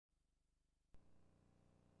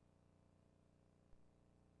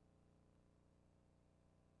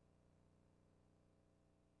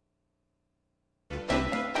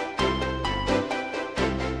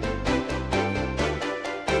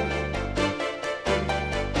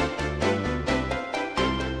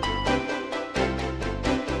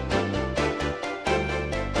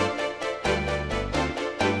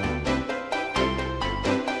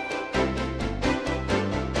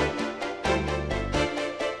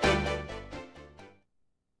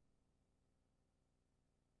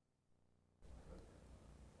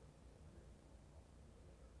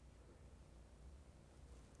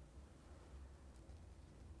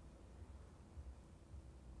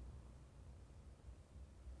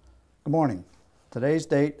Good morning. Today's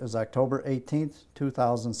date is October 18th,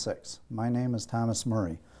 2006. My name is Thomas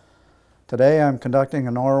Murray. Today I'm conducting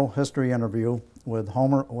an oral history interview with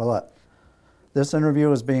Homer Ouellette. This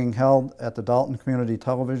interview is being held at the Dalton Community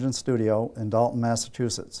Television Studio in Dalton,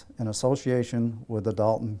 Massachusetts, in association with the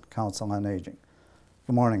Dalton Council on Aging.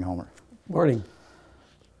 Good morning, Homer. Morning.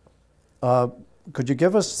 Could you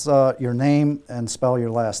give us your name and spell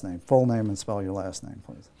your last name, full name and spell your last name,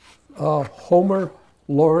 please? Homer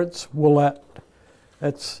Lawrence Ouellette.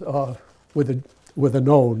 That's with an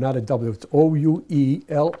O, not a W. It's O-U-E-L-L-E-T-T-E.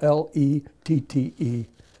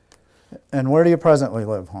 And where do you presently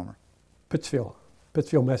live, Homer? Pittsfield,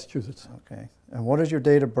 Massachusetts. Okay. And what is your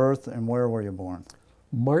date of birth and where were you born?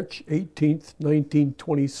 March 18th,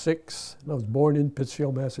 1926. And I was born in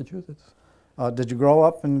Pittsfield, Massachusetts. Did you grow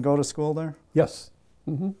up and go to school there? Yes.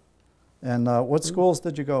 Mm-hmm. And what schools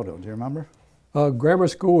did you go to? Do you remember? Grammar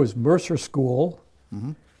school was Mercer School.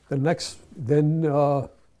 Mm-hmm. Then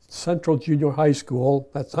Central Junior High School.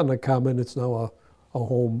 That's on the common. It's now a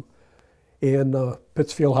home. And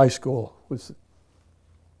Pittsfield High School was.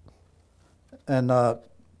 And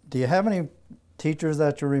do you have any teachers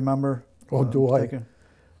that you remember? Oh, do I?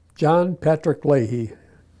 John Patrick Leahy.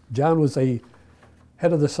 John was a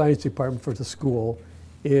head of the science department for the school,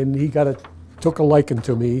 and he took a liking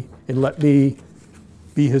to me and let me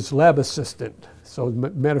be his lab assistant. So,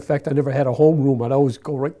 matter of fact, I never had a homeroom. I'd always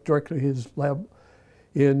go right directly to his lab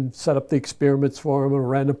and set up the experiments for him and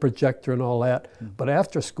ran the projector and all that. Mm-hmm. But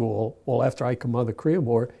after school, well, after I come out of the Korean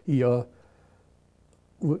War, the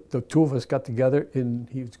two of us got together, and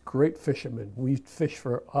he was a great fisherman. We'd fish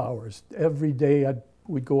for hours. Every day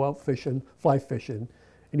we'd go out fishing, fly fishing,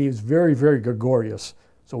 and he was very, very gregarious.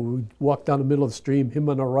 So we'd walk down the middle of the stream, him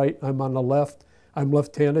on the right, I'm on the left. I'm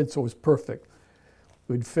left-handed, so it was perfect.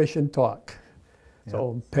 We'd fish and talk. Yeah.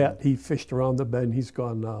 So Pat, he fished around the bend. He's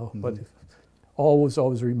gone now, mm-hmm. But always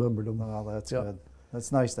remembered him. Well, that's good.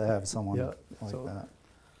 That's nice to have someone like that.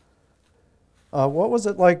 What was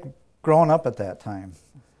it like growing up at that time?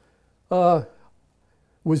 It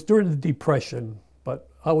was during the Depression, but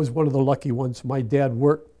I was one of the lucky ones. My dad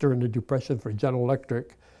worked during the Depression for General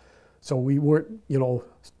Electric, so we weren't,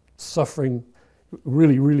 suffering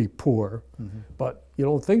really, really poor. Mm-hmm. But,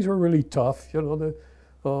 things were really tough.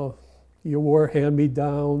 You wore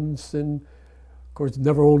hand-me-downs, and of course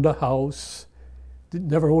never owned a house,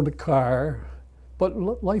 never owned a car, but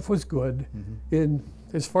life was good. Mm-hmm. And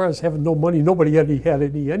as far as having no money, nobody had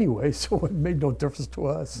any anyway, so it made no difference to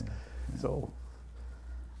us. Yeah. Yeah. So,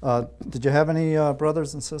 did you have any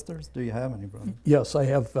brothers and sisters? Do you have any brothers? Yes, I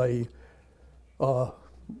have the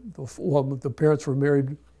parents were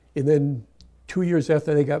married, and then 2 years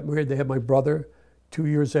after they got married, they had my brother. 2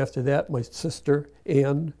 years after that, my sister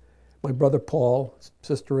Ann, my brother Paul,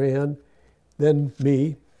 sister Ann, then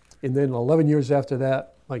me, and then 11 years after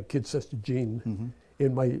that, my kid sister Jean, mm-hmm.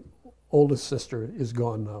 And my oldest sister is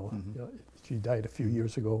gone now. Mm-hmm. She died a few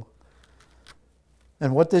years ago.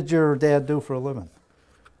 And what did your dad do for a living?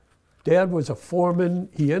 Dad was a foreman.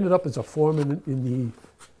 He ended up as a foreman in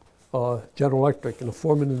the General Electric and a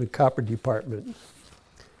foreman in the copper department.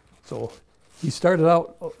 So he started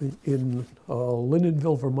out in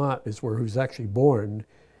Lyndonville, Vermont, is where he was actually born.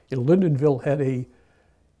 And Lyndonville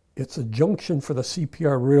it's a junction for the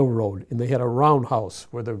CPR Railroad, and they had a roundhouse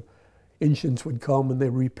where the engines would come and they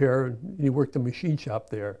repair, and he worked a machine shop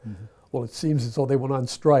there. Mm-hmm. Well, it seems as though they went on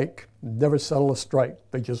strike, never settled a strike,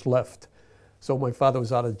 they just left. So my father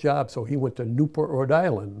was out of job, so he went to Newport, Rhode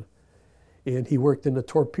Island, and he worked in the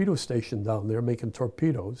torpedo station down there making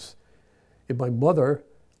torpedoes. And my mother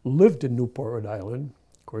lived in Newport, Rhode Island,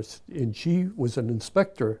 of course, and she was an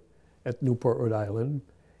inspector at Newport, Rhode Island,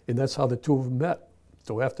 and that's how the two of them met.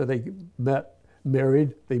 So after they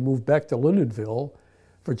married, they moved back to Lyndonville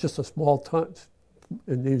for just a small time,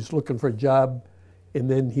 and he was looking for a job, and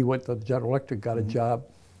then he went to General Electric, got a job.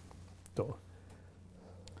 So.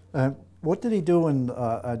 What did he do in,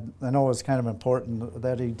 I know it was kind of important,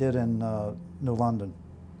 that he did in New London?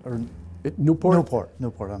 Or Newport?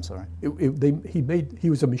 Newport, I'm sorry. He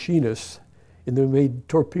was a machinist, and they made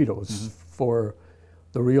torpedoes mm-hmm. for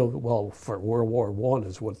the for World War I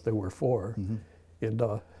is what they were for. Mm-hmm. And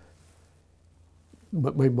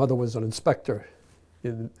my mother was an inspector,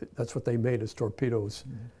 and that's what they made as torpedoes.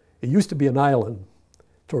 Mm-hmm. It used to be an island.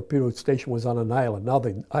 Torpedo station was on an island. Now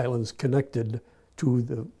the island's connected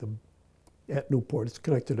to at Newport. It's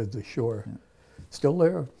connected to the shore. Yeah. Still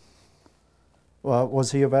there. Well,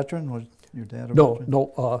 was he a veteran? Was your dad a veteran?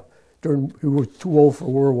 No. He was too old for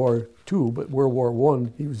World War II, but World War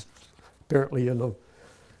I, he was apparently in a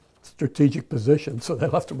strategic position, so they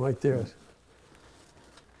left him right there.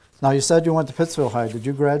 Now, you said you went to Pittsfield High. Did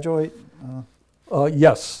you graduate?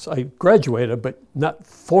 Yes, I graduated, but not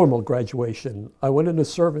formal graduation. I went into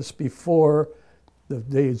service before the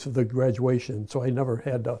days of the graduation, so I never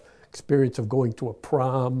had the experience of going to a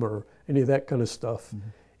prom or any of that kind of stuff. Mm-hmm.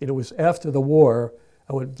 And it was after the war,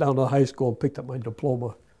 I went down to high school and picked up my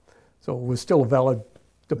diploma. So it was still a valid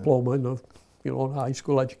diploma in high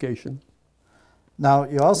school education. Now,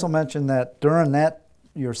 you also mentioned that during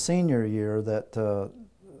your senior year that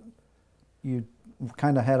you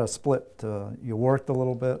kind of had a split. You worked a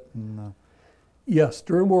little bit. And, yes,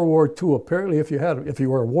 during World War II, apparently if you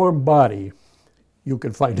were a warm body, you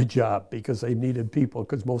could find a job because they needed people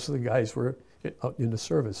because most of the guys were out in the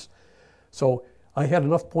service. So I had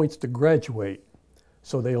enough points to graduate.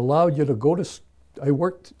 So they allowed you to go to, I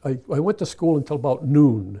went to school until about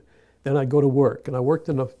noon. Then I'd go to work, and I worked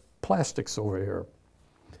in the plastics over here.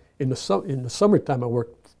 In the summertime, I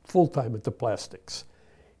worked full-time at the plastics.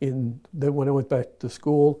 Then when I went back to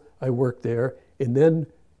school, I worked there. And then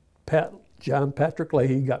John Patrick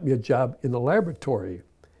Leahy got me a job in the laboratory.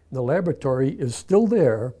 And the laboratory is still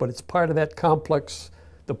there, but it's part of that complex,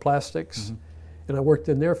 the plastics. Mm-hmm. And I worked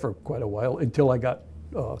in there for quite a while until I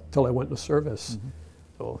went into service. Mm-hmm.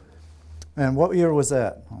 So. And what year was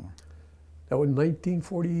that? That was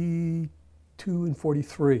 1942 and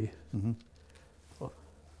 43. Mm-hmm.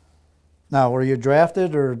 Now, were you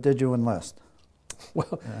drafted or did you enlist?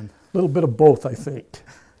 Well, a little bit of both, I think.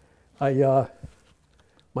 My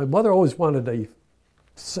mother always wanted a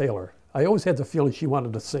sailor. I always had the feeling she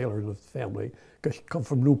wanted a sailor in the family because she come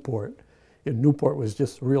from Newport. And Newport was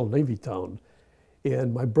just a real Navy town.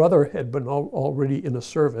 And my brother had been already in the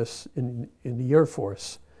service in the Air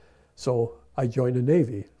Force. So I joined the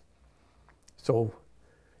Navy. So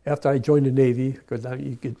after I joined the Navy, because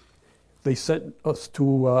they sent us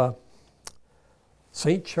to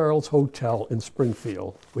St. Charles Hotel in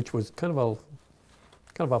Springfield, which was kind of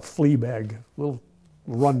a flea bag, little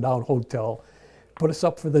rundown hotel. Put us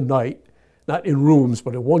up for the night, not in rooms,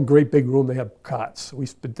 but in one great big room. They had cots. We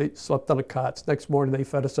slept on the cots. Next morning they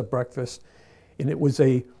fed us a breakfast, and it was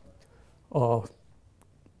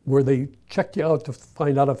where they checked you out to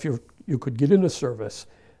find out if you could get into service.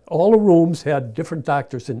 All the rooms had different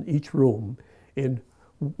doctors in each room in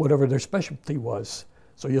whatever their specialty was.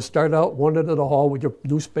 So you start out one end of the hall with your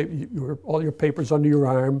newspaper, all your papers under your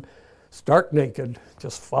arm, stark naked.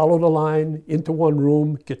 Just follow the line into one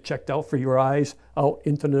room, get checked out for your eyes, out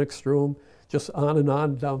into the next room, just on and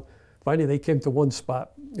on down. Finally, they came to one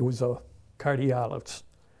spot. It was a cardiologist,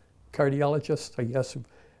 I guess.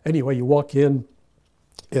 Anyway, you walk in,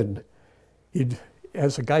 and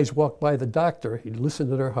as the guys walked by the doctor, he'd listen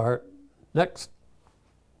to their heart. Next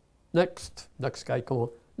guy come on,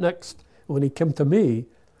 next. When he came to me,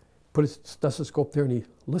 put his stethoscope there and he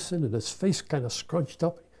listened, and his face kind of scrunched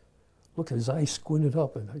up. Look at his eyes squinted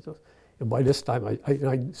up, and by this time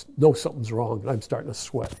I know something's wrong, and I'm starting to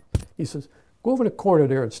sweat. He says, "Go over the corner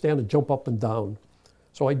there and stand and jump up and down."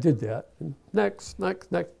 So I did that. And next.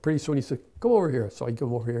 Pretty soon he said, "Come over here." So I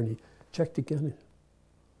go over here, and he checked again.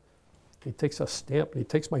 He takes a stamp, and he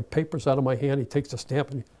takes my papers out of my hand. He takes a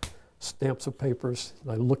stamp, and he stamps the papers.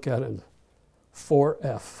 And I look at it, and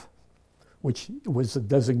 4F. Which was a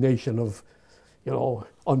designation of,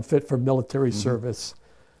 unfit for military mm-hmm. service.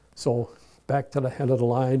 So back to the head of the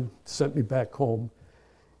line, sent me back home.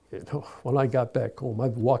 When I got back home,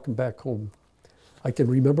 I'm walking back home. I can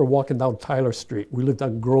remember walking down Tyler Street. We lived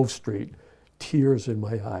on Grove Street, tears in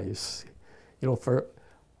my eyes. I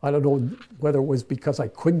don't know whether it was because I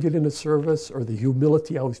couldn't get into service or the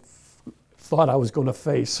humility I thought I was going to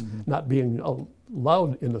face, mm-hmm. not being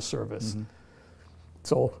allowed in the service. Mm-hmm.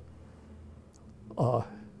 So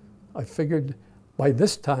I figured by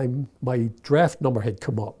this time my draft number had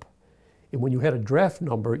come up. And when you had a draft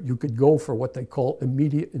number, you could go for what they call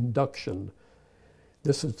immediate induction.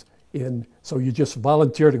 So you just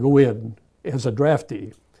volunteer to go in as a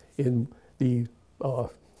draftee. And the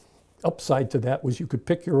upside to that was you could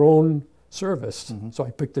pick your own service. Mm-hmm. So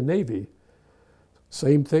I picked the Navy.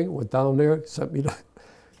 Same thing, went down there, sent me to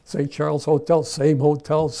St. Charles Hotel,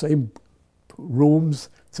 same rooms,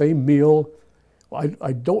 same meal.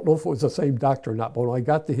 I don't know if it was the same doctor or not, but when I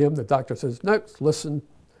got to him, the doctor says, "Next, listen."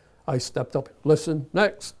 I stepped up, listen,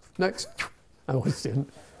 next. I was in.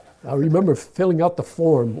 I remember filling out the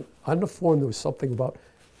form. On the form, there was something about,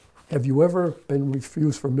 "Have you ever been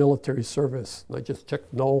refused for military service?" And I just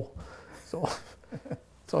checked no. So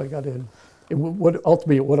I got in. And what it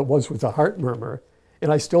was a heart murmur.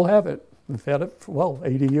 And I still have it. I've had it for,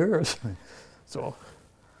 80 years. So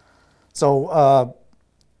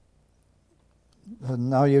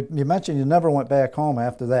now you mentioned you never went back home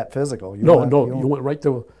after that physical. You went right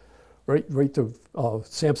to right to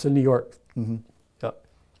Sampson, New York. Mm-hmm. Yeah.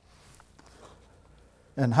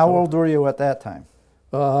 And how old were you at that time?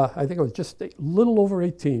 I think I was just a little over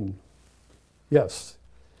 18. Yes.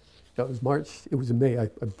 That was March. It was in May. I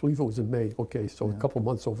believe it was in May. Okay, so a couple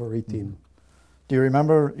months over 18. Mm-hmm. Do you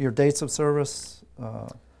remember your dates of service?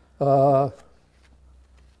 No,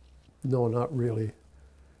 not really.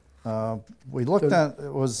 We looked at,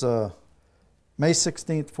 it was May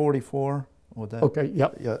 16th, 44. Would that, Okay,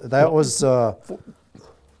 yep. Yeah, that was to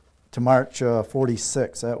March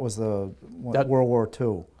 46. That was the World War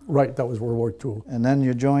II. Right, that was World War II. And then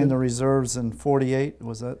you joined the reserves in 48,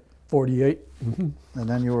 was that? 48. Mm-hmm. And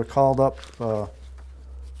then you were called up for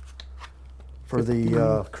 50,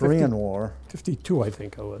 the Korean War. 52, I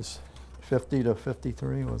think I was. 50 to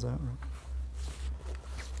 53, was that right?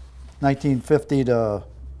 1950 to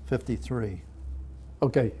 53.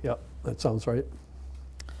 Okay, yeah, that sounds right.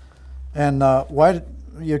 And why did,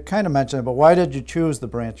 you kind of mentioned it, but why did you choose the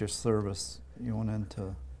branch of service you went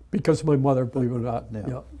into? Because of my mother, believe it or not. Yeah.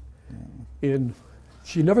 Yeah. And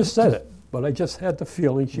she never said it, but I just had the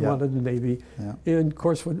feeling she wanted the Navy. Yeah. And of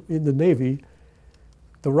course, when in the Navy,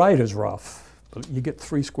 the ride is rough, but you get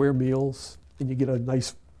 3 square meals and you get a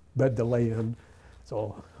nice bed to lay in.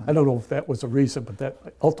 So I don't know if that was a reason, but that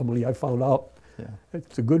ultimately I found out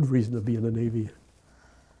it's a good reason to be in the Navy.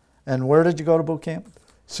 And where did you go to boot camp?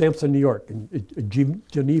 Sampson, New York, in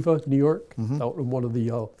Geneva, New York, out in one of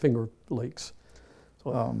the Finger Lakes.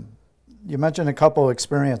 So, you mentioned a couple of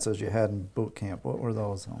experiences you had in boot camp. What were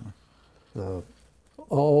those, Homer? The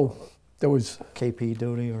there was KP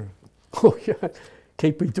duty or? Oh yeah,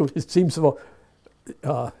 KP duty. It seems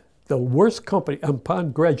the worst company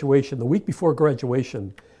upon graduation, the week before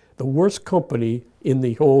graduation, the worst company in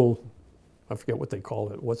the whole, I forget what they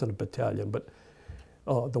called it. It wasn't a battalion, but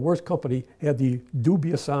the worst company had the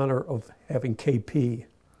dubious honor of having KP.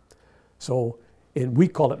 So, and we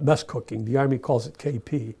call it mess cooking. The Army calls it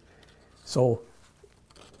KP. So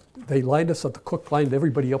they lined us at the cook, lined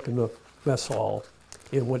everybody up in the mess hall,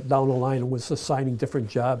 and went down the line and was assigning different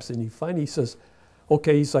jobs. And he finally says,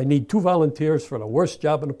 okay, I need 2 volunteers for the worst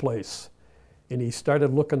job in the place. And he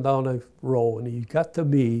started looking down a row, and he got to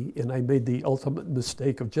me, and I made the ultimate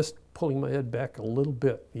mistake of just pulling my head back a little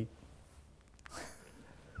bit.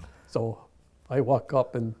 So I walk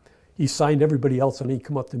up, and he signed everybody else, and he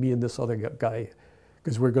come up to me and this other guy,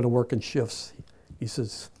 because we're going to work in shifts. He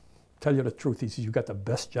says, tell you the truth, he says, you got the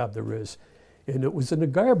best job there is. And it was in the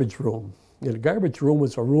garbage room. And the garbage room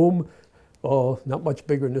was a room, not much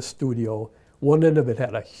bigger than this studio. One end of it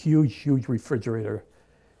had a huge, huge refrigerator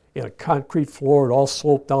and a concrete floor. It all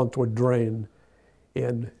sloped down to a drain.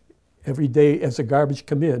 And every day as the garbage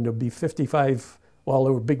come in, there'd be 55, well,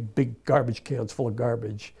 there were big, big garbage cans full of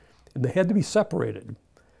garbage. And they had to be separated.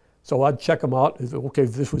 So I'd check them out. Okay,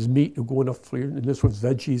 if this was meat, it'd go in a flea, and this was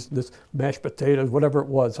veggies, and this mashed potatoes, whatever it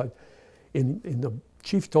was. And the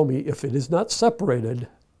chief told me, if it is not separated,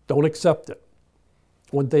 don't accept it.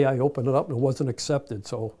 One day I opened it up and it wasn't accepted.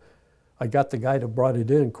 So I got the guy that brought it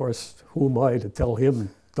in. Of course, who am I to tell him,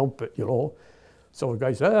 dump it, you know? So the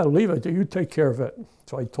guy said, leave it, you take care of it.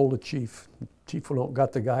 So I told the chief. The chief went out and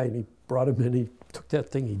got the guy, and he brought him in. He took that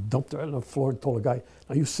thing, he dumped it on the floor and told the guy,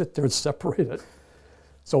 now you sit there and separate it.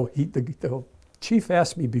 So the chief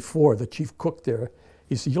asked me before, the chief cook there,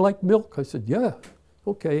 he said, you like milk? I said, yeah,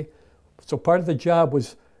 okay. So part of the job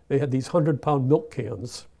was they had these 100-pound milk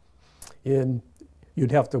cans, and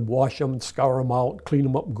you'd have to wash them, scour them out, clean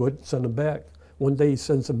them up good, send them back. One day he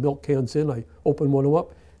sends some milk cans in, I open one of them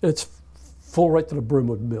up, and it's full right to the brim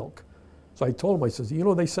with milk. So I told him, I says, you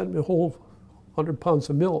know, they sent me a whole 100 pounds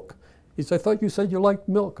of milk. He said, I thought you said you liked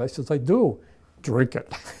milk. I says, I do. Drink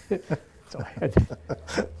it. So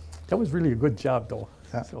that was really a good job, though.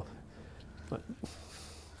 Yeah. So,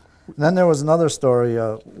 Then there was another story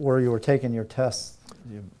where you were taking your tests.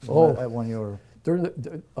 When you were during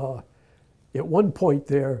at one point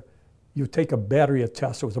there, you take a battery of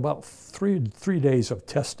tests. It was about three days of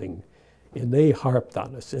testing, and they harped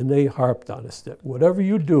on us, that whatever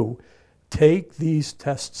you do, take these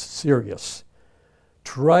tests serious.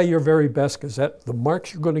 Try your very best, because the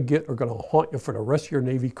marks you're going to get are going to haunt you for the rest of your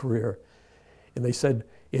Navy career. And they said,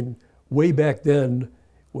 way back then,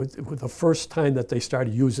 with the first time that they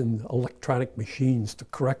started using electronic machines to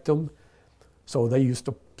correct them, so they used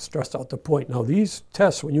to stress out the point. Now these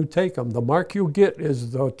tests, when you take them, the mark you get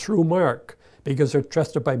is the true mark, because they're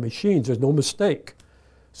tested by machines. There's no mistake.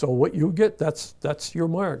 So what you get, that's your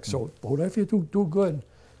mark. So whatever you do good.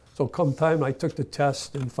 So come time, I took the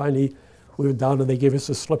test, and finally we went down and they gave us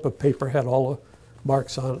a slip of paper, had all the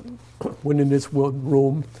marks on it. Went in this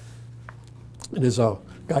room, and there's a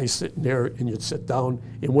guy sitting there, and you'd sit down,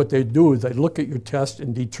 and what they'd do is they'd look at your test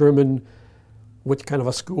and determine what kind of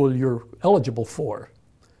a school you're eligible for.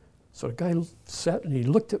 So the guy sat and he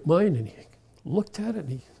looked at mine, and he looked at it,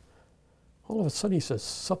 and all of a sudden he says,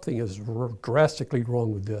 something is drastically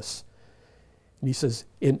wrong with this. And he says,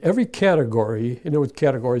 in every category, and there was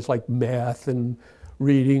categories like math and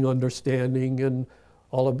reading, understanding, and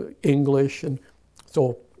all of English, and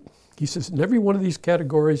so he says, in every one of these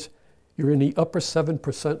categories, you're in the upper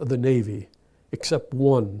 7% of the Navy, except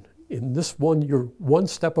one. In this one, you're one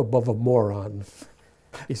step above a moron.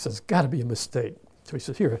 He says, got to be a mistake. So he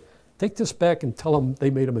says, here, take this back and tell them they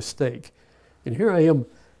made a mistake. And here I am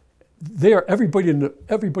there,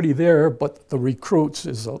 everybody there but the recruits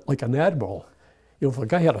is like an admiral. You know, if a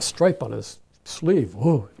guy had a stripe on his sleeve,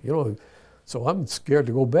 whoa, you know, so I'm scared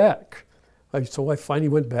to go back. So I finally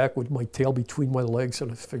went back with my tail between my legs,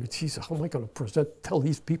 and I figured, geez, how am I going to tell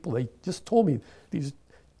these people they just told me these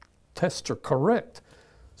tests are correct?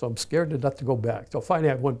 So I'm scared to death to go back. So finally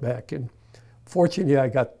I went back, and fortunately I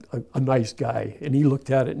got a nice guy, and he looked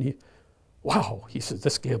at it and wow, he says,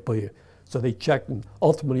 this can't be. So they checked, and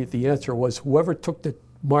ultimately the answer was whoever took the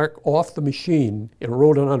mark off the machine and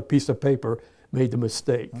wrote it on a piece of paper made the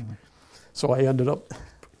mistake. Mm-hmm. So I ended up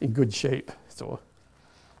in good shape. So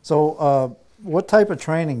what type of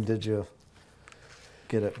training did you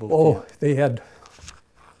get at boot camp? Oh, they had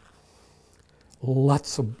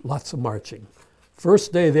lots of marching.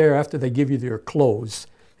 First day there, after they give you your clothes,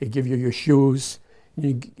 they give you your shoes.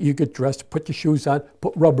 You get dressed, put your shoes on,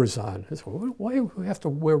 put rubbers on. I said, why do we have to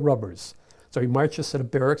wear rubbers? So he marched us to the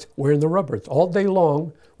barracks wearing the rubbers. All day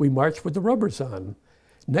long, we marched with the rubbers on.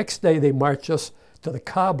 Next day, they marched us to the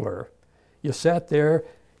cobbler. You sat there,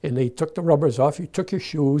 and they took the rubbers off. You took your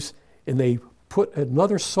shoes, and they put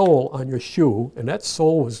another sole on your shoe, and that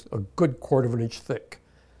sole was a good 1/4 of an inch thick.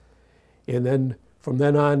 And then from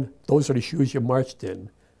then on, those are the shoes you marched in.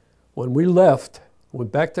 When we left,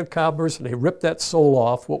 went back to the cobblers, and they ripped that sole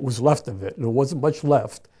off, what was left of it, and there wasn't much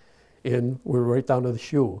left, and we were right down to the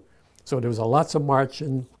shoe. So there was lots of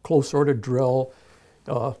marching, close order drill,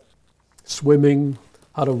 swimming,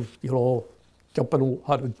 how to, you know,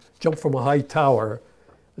 how to jump from a high tower,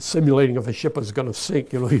 simulating if a ship was going to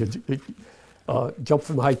sink, you know, you jump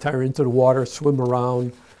from a high tower into the water, swim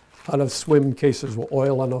around, how to swim in case there's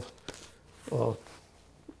oil on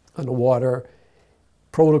the water,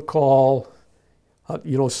 protocol,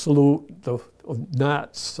 you know, salute, the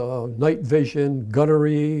knots, night vision,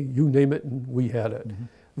 gunnery, you name it, and we had it.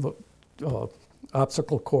 Mm-hmm.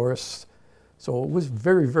 Obstacle course. So it was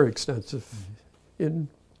very, very extensive in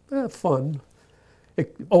fun.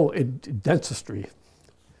 And dentistry,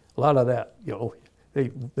 a lot of that, you know,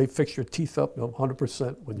 they fix your teeth up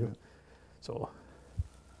 100% when you're, so.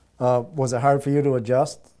 Was it hard for you to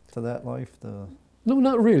adjust to that life? No,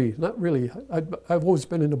 not really, not really. I've always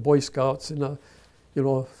been in the Boy Scouts, and you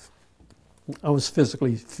know, I was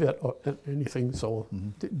physically fit or anything, so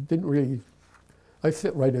didn't really, I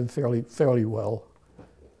fit right in fairly well.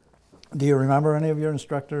 Do you remember any of your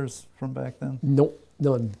instructors from back then? Nope,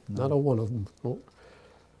 none, not a one of them. Nope.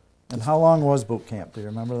 And how long was boot camp? Do you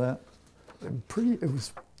remember that? It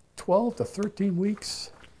was 12 to 13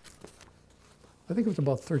 weeks. I think it was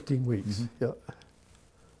about 13 weeks, yeah.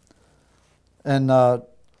 And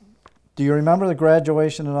do you remember the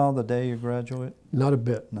graduation at all, the day you graduate? Not a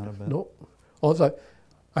bit. Not a bit? Nope. Also,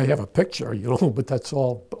 I have a picture, you know, but that's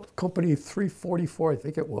all. Company 344, I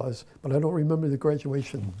think it was, but I don't remember the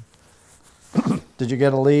graduation. Did you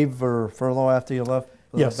get a leave or furlough after you left?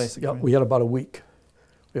 Yes, yeah, we had about a week.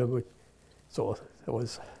 So it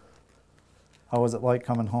was. How was it like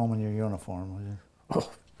coming home in your uniform? Oh,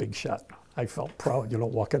 big shot. I felt proud, you know,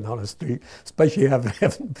 walking down the street, especially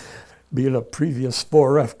having being a previous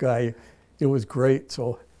 4F guy. It was great.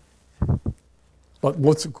 So, but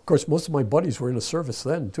of course, most of my buddies were in the service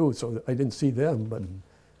then too, so I didn't see them. But,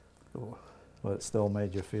 but it still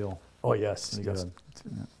made you feel. Oh yes, yes. Good.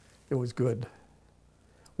 Yeah. It was good.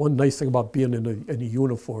 One nice thing about being in a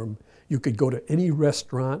uniform, you could go to any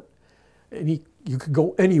restaurant, you could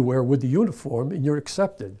go anywhere with the uniform, and you're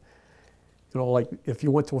accepted. You know, like if you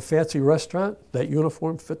went to a fancy restaurant, that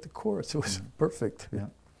uniform fit the course. It was perfect. Yeah.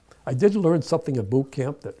 I did learn something at boot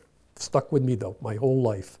camp that stuck with me though my whole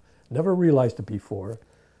life. Never realized it before,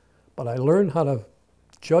 but I learned how to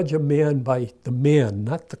judge a man by the man,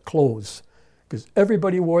 not the clothes, because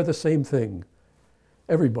everybody wore the same thing.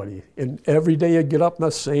 Everybody, and every day you get up in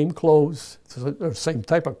the same clothes, or same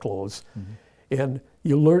type of clothes, and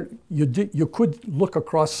you learn. You could look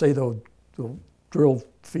across, say, the drill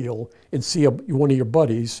field and see one of your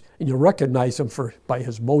buddies, and you recognize him by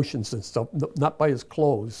his motions and stuff, not by his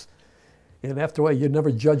clothes. And after a while, you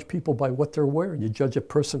never judge people by what they're wearing. You judge a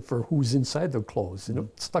person for who's inside their clothes. And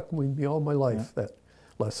it stuck with me all my life, that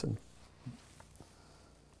lesson.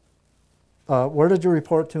 Where did you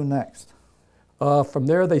report to next? From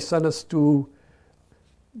there, they sent us to,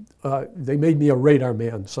 they made me a radar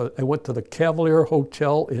man. So I went to the Cavalier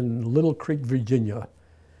Hotel in Little Creek, Virginia.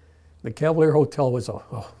 The Cavalier Hotel was a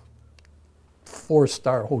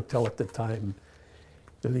 4-star hotel at the time.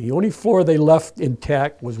 And the only floor they left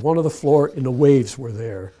intact was one of the floor, and the waves were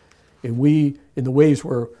there. And we, in the waves,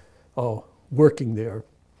 were working there.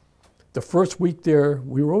 The first week there,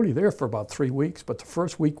 we were only there for about 3 weeks, but the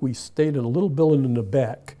first week we stayed in a little building in the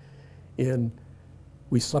back, and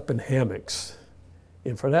we slept in hammocks.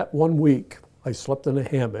 And for that 1 week, I slept in a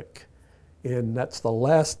hammock. And that's the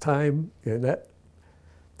last time, and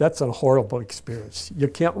that's a horrible experience. You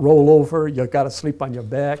can't roll over, you gotta sleep on your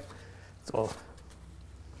back. So.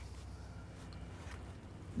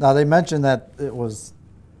 Now they mentioned that it was,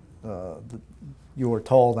 you were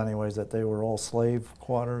told anyways, that they were all slave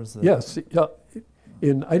quarters. Yes, yeah.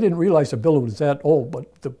 And I didn't realize the building was that old,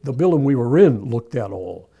 but the building we were in looked that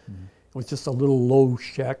old. Mm-hmm. It was just a little low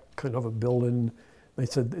shack kind of a building. They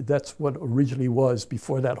said that's what originally was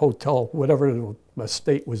before that hotel, whatever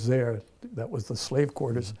estate was there, that was the slave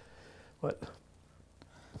quarters. Mm-hmm. But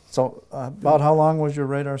so about how long was your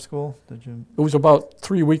radar school? Did you? It was about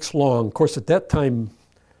 3 weeks long. Of course, at that time,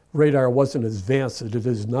 radar wasn't as advanced as it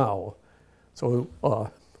is now. So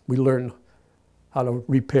we learned how to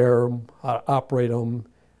repair them, how to operate them,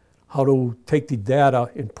 how to take the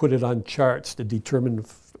data and put it on charts to determine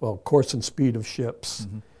course and speed of ships,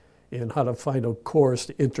 mm-hmm. and how to find a course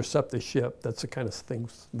to intercept the ship. That's the kind of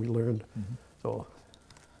things we learned. Mm-hmm. So.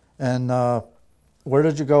 And where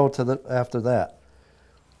did you go to after that?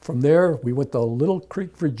 From there, we went to Little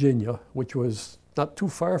Creek, Virginia, which was not too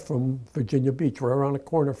far from Virginia Beach. We're around the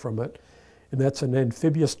corner from it. And that's an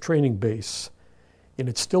amphibious training base. And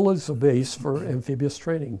it still is a base for amphibious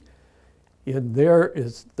training. And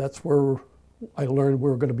that's where I learned we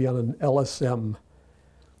were going to be on an LSM,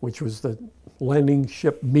 which was the landing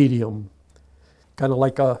ship medium. Kind of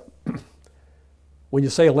like when you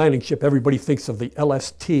say a landing ship, everybody thinks of the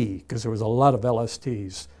LST, because there was a lot of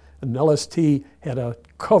LSTs. An LST had a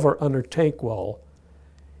cover on their tank well,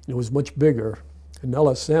 and it was much bigger. An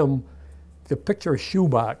LSM, if you picture a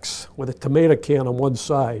shoebox with a tomato can on one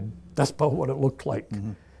side, that's about what it looked like.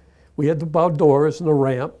 Mm-hmm. We had the bow doors and a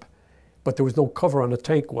ramp, but there was no cover on the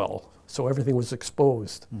tank well, so everything was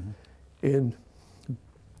exposed. Mm-hmm. And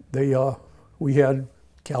we had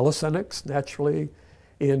calisthenics, naturally,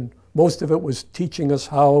 and most of it was teaching us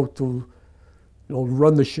how to,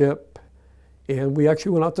 run the ship. And we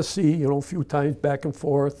actually went out to sea, a few times back and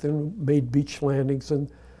forth, and made beach landings. And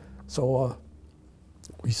so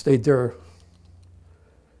we stayed there,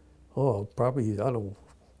 probably, I don't know,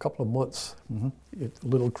 a couple of months, mm-hmm. at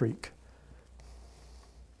Little Creek.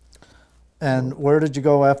 And where did you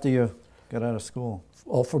go after you got out of school?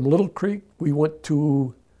 From Little Creek, we went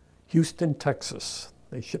to Houston, Texas.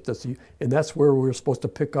 They shipped us, and that's where we were supposed to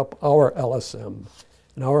pick up our LSM.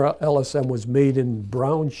 And our LSM was made in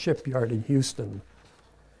Brown Shipyard in Houston.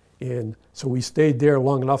 And so we stayed there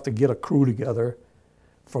long enough to get a crew together.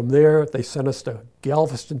 From there, they sent us to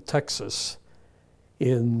Galveston, Texas.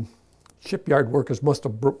 And shipyard workers must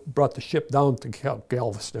have brought the ship down to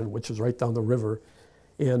Galveston, which is right down the river.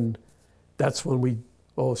 And that's when we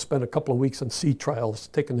spent a couple of weeks on sea trials,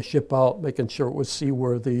 taking the ship out, making sure it was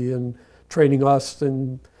seaworthy, and training us,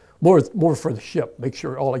 and more for the ship, make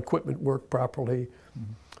sure all equipment worked properly.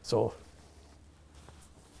 Mm-hmm. So.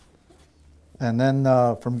 And then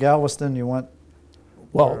from Galveston, you went.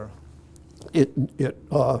 Well, New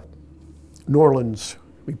Orleans.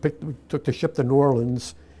 We took the ship to New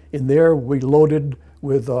Orleans. In there, we loaded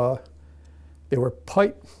with. There were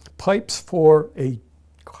pipes for a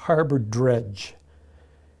harbor dredge.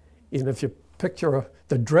 And if you picture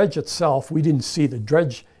the dredge itself, we didn't see the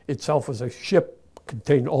dredge itself was a ship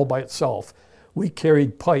contained all by itself. We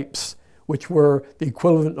carried pipes, which were the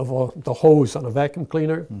equivalent of the hose on a vacuum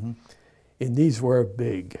cleaner, mm-hmm. and these were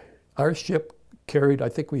big. Our ship carried, I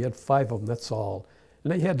think we had 5 of them, that's all.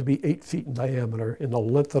 And they had to be 8 feet in diameter in the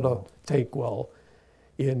length of the tank well.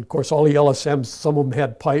 And of course, all the LSMs, some of them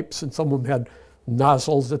had pipes and some of them had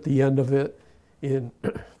nozzles at the end of it. And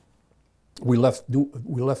we left New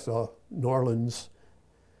Orleans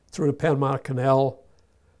through the Panama Canal,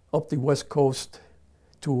 up the west coast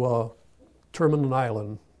to Terminal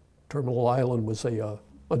Island. Terminal Island was a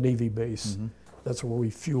Navy base. Mm-hmm. That's where we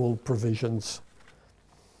fueled provisions.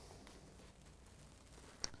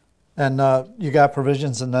 And you got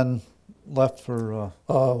provisions, and then left for?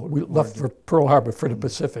 We left for Pearl Harbor for the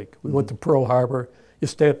Pacific. We went to Pearl Harbor. You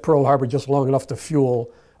stay at Pearl Harbor just long enough to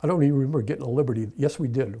fuel. I don't even remember getting a Liberty. Yes, we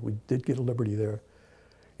did. We did get a Liberty there.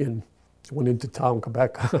 And went into town, come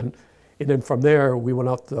back on. And then from there, we went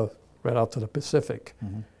right out to the Pacific.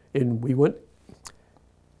 And we went,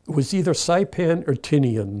 it was either Saipan or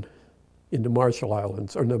Tinian in the Marshall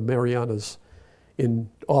Islands, or the Marianas, and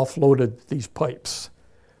offloaded these pipes.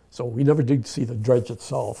 So we never did see the dredge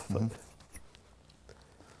itself. But.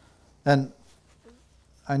 And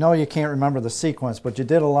I know you can't remember the sequence, but you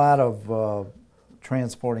did a lot of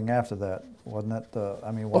transporting after that, wasn't it?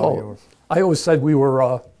 I mean, while you were... I always said we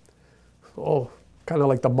were, kind of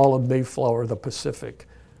like the Mullen Mayflower of the Pacific.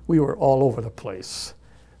 We were all over the place.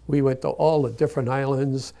 We went to all the different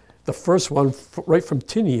islands. The first one, right from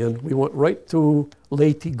Tinian, we went right to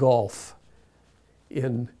Leyte Gulf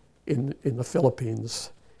in the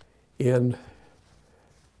Philippines. And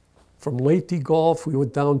from Leyte Gulf, we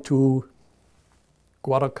went down to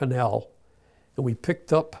Guadalcanal, and we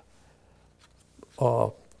picked up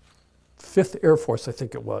 5th Air Force, I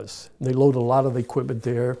think it was. And they loaded a lot of the equipment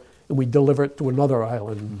there, and we delivered it to another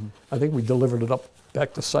island. I think we delivered it up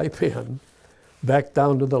back to Saipan, back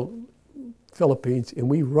down to the Philippines, and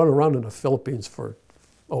we run around in the Philippines for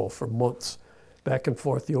months, back and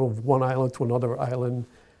forth, one island to another island.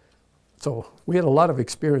 So we had a lot of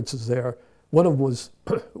experiences there. One of them was,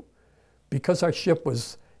 because our ship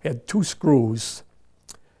had 2 screws,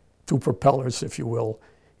 2 propellers, if you will,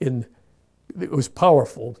 and it was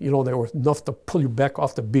powerful. There was enough to pull you back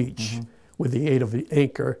off the beach with the aid of the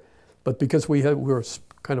anchor. But because we were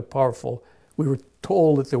kind of powerful, we were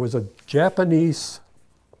told that there was a Japanese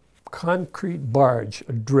concrete barge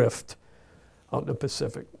adrift out in the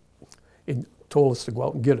Pacific, and told us to go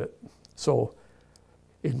out and get it. So,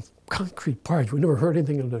 in concrete barge, we never heard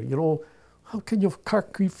anything of the, how can you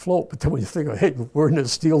concrete float? But then when you think, hey, we're in a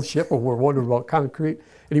steel ship and we're wondering about concrete.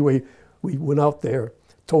 Anyway, we went out there,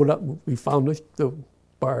 towed up, we found the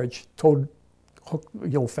barge,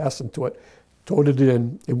 fastened to it, towed it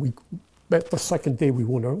in, and the second day we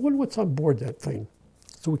wondered, I wonder what's on board that thing.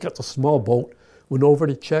 So we got the small boat, went over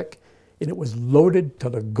to check, and it was loaded to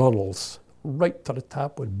the gunnels, right to the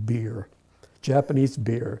top with beer, Japanese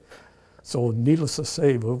beer. So needless to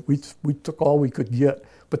say, we took all we could get,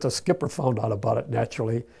 but the skipper found out about it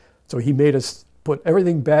naturally. So he made us put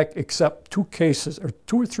everything back except 2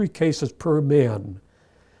 or 3 cases per man.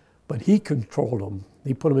 But he controlled them.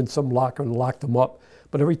 He put them in some locker and locked them up.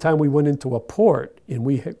 But every time we went into a port and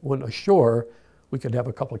we went ashore, we could have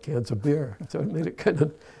a couple of cans of beer. So it made it kind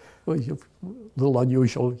of a little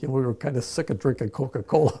unusual. We were kind of sick of drinking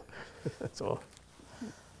Coca-Cola. So.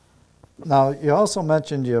 Now, you also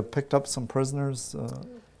mentioned you picked up some prisoners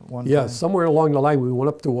one time. Yeah, somewhere along the line we went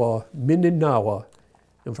up to Mindanao,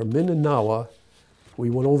 and from Mindanao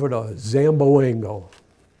we went over to Zamboanga.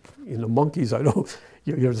 In the monkeys, I know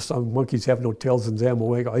you hear the song "Monkeys Have No Tails" in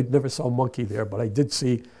Zamboanga. I never saw a monkey there, but I did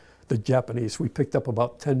see the Japanese. We picked up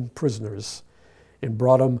about 10 prisoners and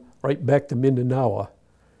brought them right back to Mindanao,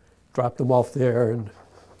 dropped them off there, and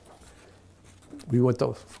we went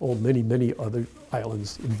to many, many other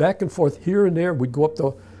islands. And back and forth here and there, we'd go up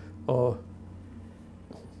to,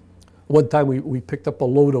 one time we picked up a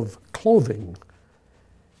load of clothing.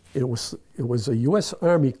 It was a U.S.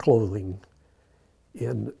 Army clothing,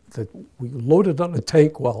 and that we loaded on a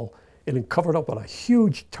tank well and then covered up with a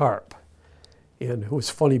huge tarp. And it was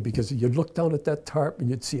funny because you'd look down at that tarp and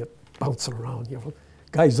you'd see it bouncing around,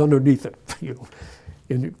 guys underneath it,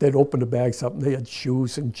 And they'd open the bags up and they had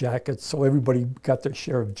shoes and jackets, so everybody got their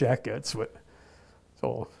share of jackets.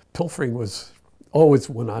 So pilfering always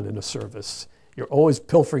went on in the service. You're always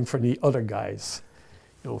pilfering from the other guys.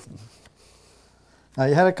 Now,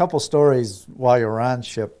 you had a couple stories while you were on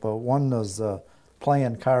ship, but one was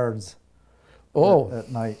playing cards at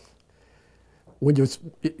night. When you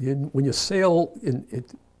sail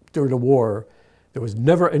during the war, there was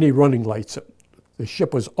never any running lights. The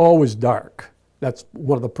ship was always dark. That's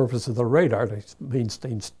one of the purposes of the radar, to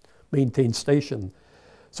maintain station.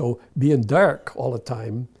 So being dark all the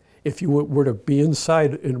time, if you were to be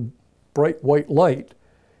inside in bright white light,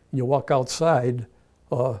 and you walk outside,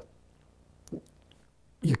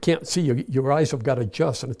 you can't see, your eyes have got to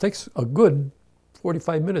adjust, and it takes a good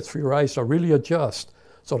 45 minutes for your eyes to really adjust.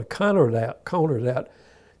 So to counter that,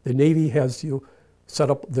 the Navy has you set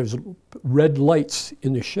up, there's red lights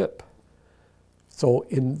in the ship. So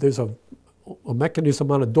there's a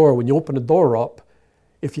mechanism on a door. When you open the door up,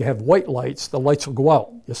 if you have white lights, the lights will go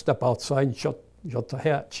out. You step outside and shut the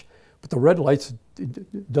hatch. But the red lights,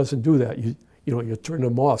 it doesn't do that. You turn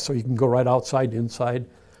them off so you can go right outside, inside.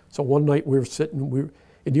 So one night we were sitting,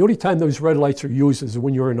 And the only time those red lights are used is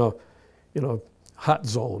when you're in a hot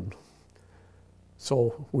zone.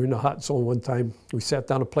 So we're in a hot zone one time. We sat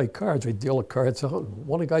down to play cards. We deal the cards out. And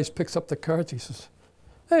one of the guys picks up the cards. He says,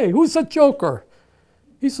 "Hey, who's the joker?"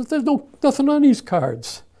 He says, "There's nothing on these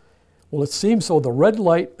cards." Well, it seems so the red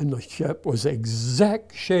light in the ship was the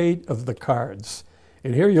exact shade of the cards.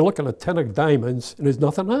 And here you're looking at 10 of diamonds, and there's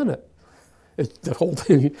nothing on it. It's the whole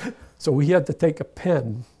thing. So we had to take a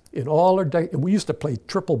pen in all our deck, and we used to play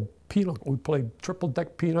triple pinochle. We played triple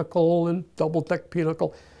deck pinochle and double deck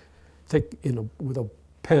pinochle. Take with a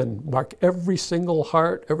pen, mark every single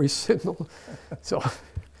heart, every single. So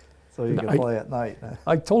you can play at night.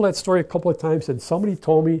 I told that story a couple of times, and somebody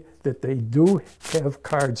told me that they do have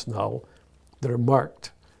cards now that are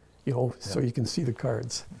marked, so you can see the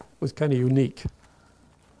cards. It was kind of unique.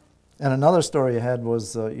 And another story you had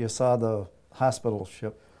was you saw the hospital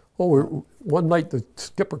ship. Oh, one night the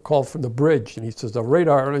skipper called from the bridge, and he says, "The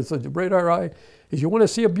radar." And I said, "The radar eye." He said, "You want to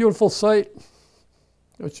see a beautiful sight?"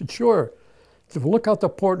 I said, "Sure." He said, "Well, look out the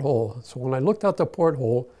porthole." So when I looked out the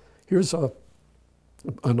porthole, here's on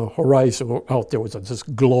the horizon out there was this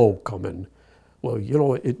glow coming. Well,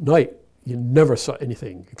 at night, you never saw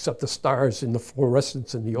anything except the stars and the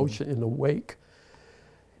fluorescence in the ocean in the wake.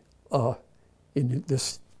 And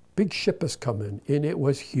this big ship is coming, and it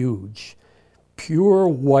was huge. Pure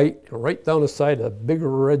white, right down the side, a big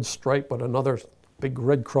red stripe with another big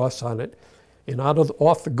red cross on it. And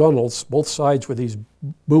off the gunnels, both sides were these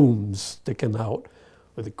booms sticking out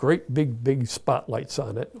with great big spotlights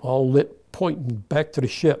on it, all lit, pointing back to the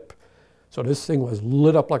ship. So this thing was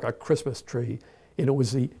lit up like a Christmas tree. And it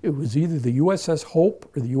was either the USS Hope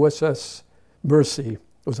or the USS Mercy. It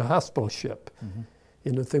was a hospital ship. Mm-hmm.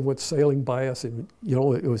 And the thing went sailing by us, and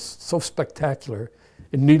it was so spectacular.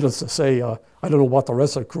 And needless to say, I don't know about the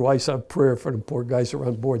rest of the crew. I said a prayer for the poor guys who were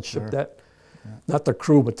on board ship. Sure. That, not the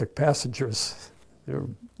crew, but the passengers.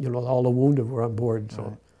 All the wounded were on board.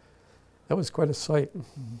 So that was quite a sight.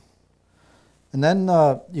 Mm-hmm. And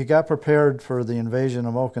then you got prepared for the invasion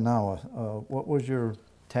of Okinawa. What was your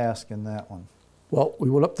task in that one? Well, we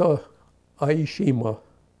went up to Aishima,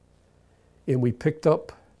 and we picked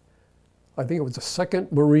up, I think it was the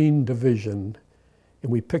 2nd Marine Division,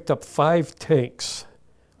 and we picked up 5 tanks.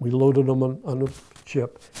 We loaded them on the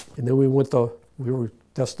ship, and then we were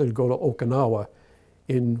destined to go to Okinawa,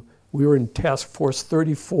 and we were in Task Force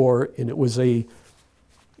 34, and it was a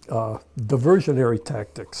diversionary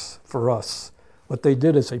tactics for us. What they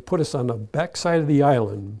did is they put us on the backside of the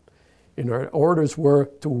island, and our orders were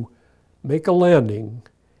to make a landing.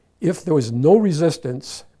 If there was no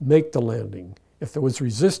resistance, make the landing. If there was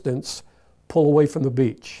resistance, pull away from the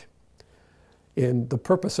beach. And the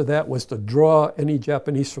purpose of that was to draw any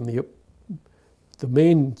Japanese from the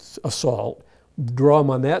main assault, draw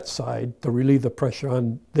them on that side to relieve the pressure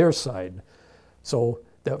on their side. So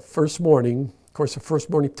that first morning, of course, the first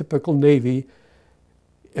morning, typical Navy,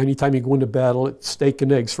 anytime you go into battle, it's steak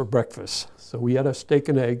and eggs for breakfast. So we had a steak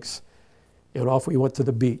and eggs, and off we went to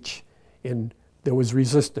the beach. And there was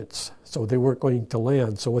resistance, so they weren't going to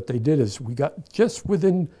land. So what they did is we got just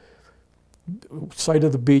within sight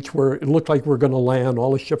of the beach where it looked like we were going to land.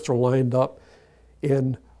 All the ships were lined up,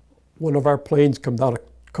 and one of our planes come down,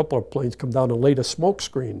 a couple of planes come down and laid a smoke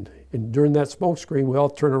screen. And during that smoke screen, we all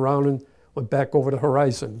turned around and went back over the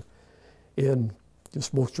horizon. And the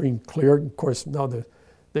smoke screen cleared. Of course, now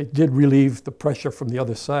they did relieve the pressure from the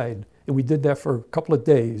other side. And we did that for a couple of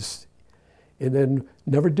days. And then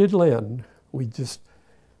never did land. We just,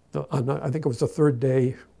 I think it was the 3rd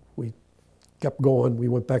day, we kept going. We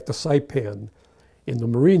went back to Saipan. And the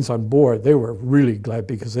Marines on board, they were really glad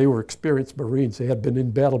because they were experienced Marines. They had been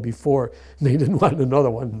in battle before, and they didn't want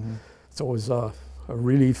another one. Mm-hmm. So it was a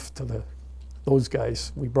relief to those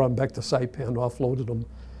guys. We brought them back to Saipan, offloaded them.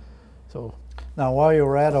 So now, while you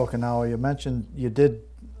were at Okinawa, you mentioned you did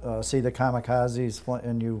see the kamikazes,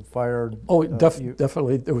 and you fired. Oh,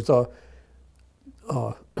 definitely. There was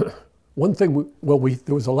one thing.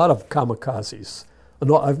 There was a lot of kamikazes.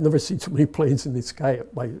 No, I've never seen so many planes in the sky.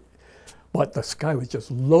 But the sky was just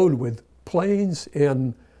loaded with planes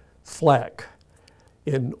and flak.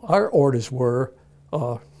 And our orders were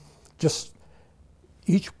just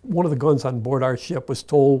each one of the guns on board our ship was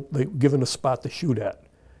told, they were given a spot to shoot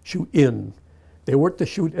in. They weren't to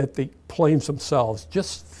shoot at the planes themselves,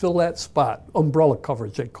 just fill that spot, umbrella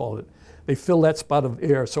coverage they called it. They filled that spot of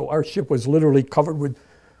air, so our ship was literally covered with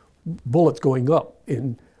bullets going up,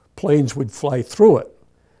 and planes would fly through it.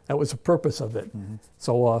 That was the purpose of it. Mm-hmm.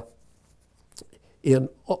 So, and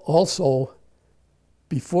also,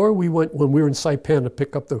 before we went, when we were in Saipan to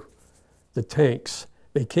pick up the tanks,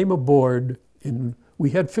 they came aboard, and we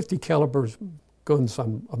had 50 caliber guns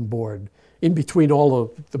on board. In between all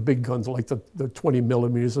of the big guns, like the 20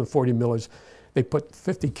 millimeters and 40 millers, they put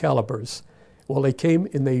 50 calibers. Well, they came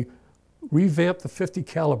and they revamped the 50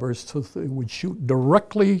 calibers so they would shoot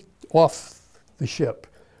directly off the ship,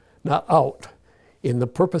 not out. And the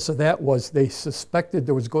purpose of that was they suspected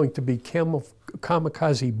there was going to be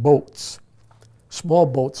kamikaze boats, small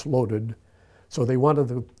boats loaded. So they wanted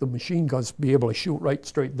the machine guns to be able to shoot right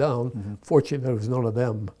straight down. Fortunately, there was none of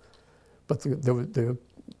them. But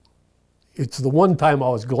it's the one time I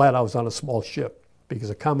was glad I was on a small ship, because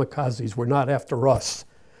the kamikazes were not after us.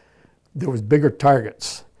 There was bigger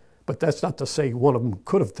targets. But that's not to say one of them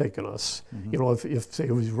could have taken us, you know, if say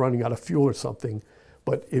it was running out of fuel or something.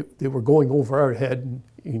 But they were going over our head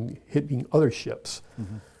and hitting other ships.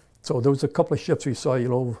 So there was a couple of ships we saw, you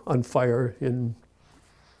know, on fire. And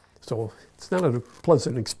so it's not a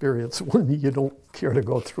pleasant experience when you don't care to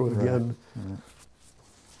go through it again.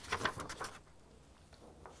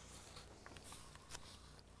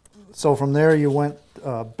 So from there you went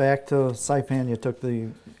back to Saipan, you took the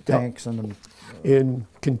tanks and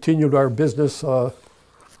continued our business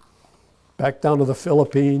back down to the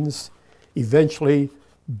Philippines, eventually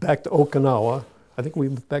back to Okinawa. I think we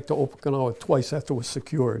went back to Okinawa twice after it was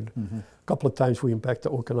secured. A couple of times we went back to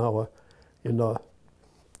Okinawa and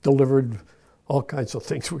delivered all kinds of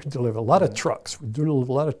things. We delivered a lot of trucks. We did a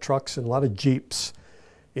lot of trucks and a lot of Jeeps.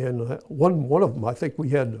 And one of them, I think we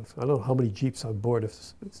had, I don't know how many Jeeps on board.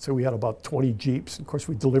 So we had about 20 Jeeps. Of course,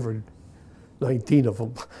 we delivered 19 of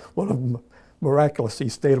them. One of them miraculously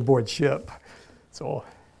stayed aboard ship. So,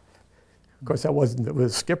 of course, that wasn't, the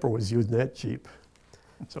skipper was using that Jeep.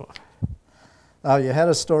 So. You had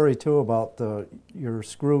a story too about your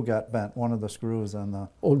screw got bent, one of the screws on the...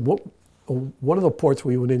 One of the ports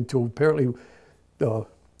we went into, apparently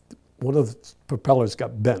one of the propellers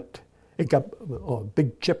got bent. It got a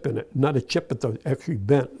big chip in it, not a chip, but actually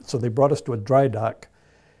bent. So they brought us to a dry dock.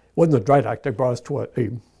 It wasn't a dry dock, they brought us to a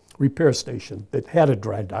repair station that had a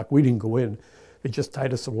dry dock. We didn't go in. They just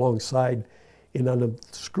tied us alongside. And on the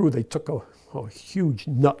screw, they took a huge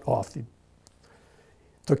nut off. They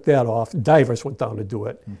took that off. Divers went down to do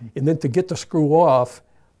it. And then to get the screw off,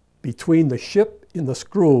 between the ship and the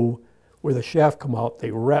screw, where the shaft come out,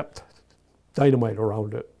 they wrapped dynamite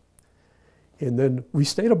around it. And then we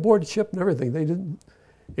stayed aboard the ship and everything. They didn't,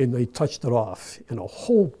 and they touched it off. And the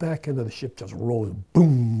whole back end of the ship just rose,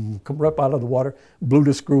 boom, come right out of the water, blew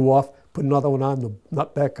the screw off, put another one on, the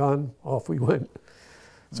nut back on, off we went.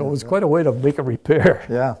 So it was quite a way to make a repair.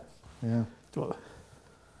 Yeah, yeah.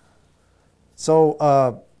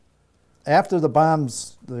 So after the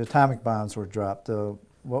bombs, the atomic bombs were dropped,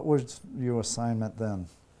 what was your assignment then?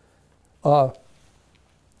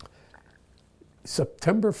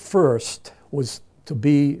 September 1st was to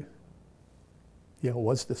be, yeah, it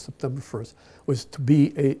was the September 1st, was to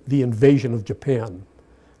be the invasion of Japan,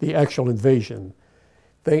 the actual invasion.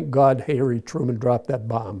 Thank God Harry Truman dropped that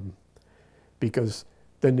bomb, because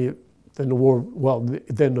then the war, well,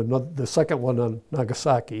 then the second one on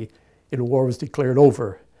Nagasaki, and the war was declared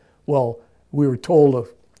over. Well, we were told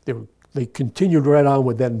they continued right on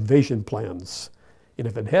with that invasion plans. And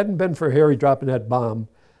if it hadn't been for Harry dropping that bomb,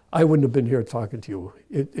 I wouldn't have been here talking to you.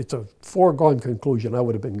 It's a foregone conclusion. I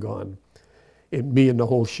would have been gone, me and the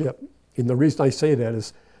whole ship. And the reason I say that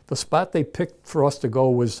is the spot they picked for us to go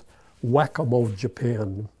was Whack-A-Mole,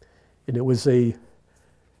 Japan. And it was we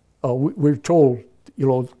were told, you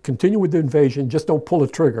know, continue with the invasion, just don't pull a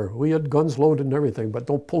trigger. We had guns loaded and everything, but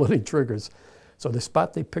don't pull any triggers. So the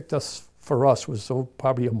spot they picked for us was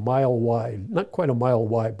probably a mile wide, not quite a mile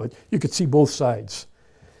wide, but you could see both sides.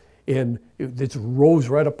 And it just rose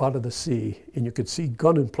right up out of the sea, and you could see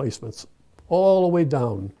gun emplacements all the way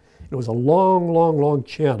down. It was a long, long, long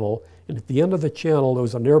channel, and at the end of the channel there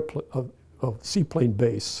was a seaplane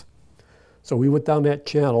base. So we went down that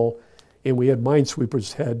channel, and we had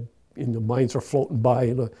minesweepers head, and the mines are floating by,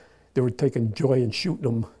 and they were taking joy in shooting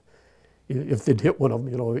them. If they'd hit one of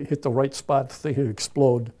them, you know, hit the right spot, the thing would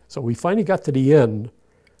explode. So we finally got to the end,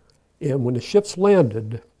 and when the ships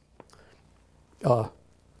landed,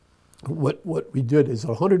 what we did is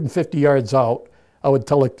 150 yards out, I would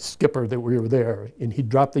tell a skipper that we were there, and he'd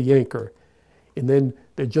drop the anchor, and then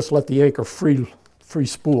they'd just let the anchor free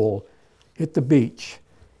spool, hit the beach.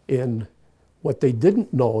 And what they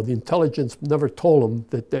didn't know, the intelligence never told them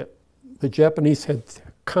that the Japanese had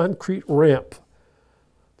concrete ramp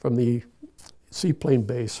from the seaplane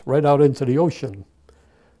base right out into the ocean.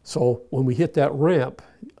 So when we hit that ramp,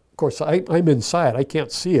 of course I'm inside, I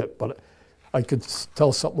can't see it, but I could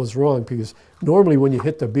tell something was wrong, because normally when you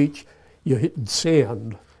hit the beach, you're hitting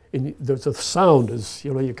sand, and there's a sound as,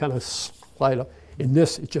 you know, you kind of slide up. In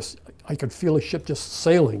this, it just, I could feel the ship just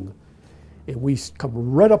sailing. And we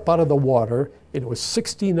come right up out of the water, and it was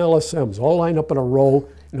 16 LSMs all lined up in a row,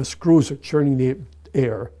 and the screws are churning the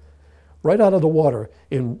air right out of the water.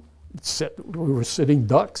 And we were sitting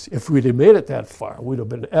ducks. If we'd have made it that far, we'd have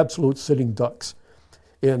been absolute sitting ducks.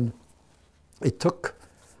 And it took,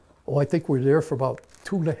 I think we were there for about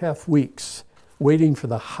 2.5 weeks, waiting for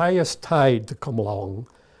the highest tide to come along.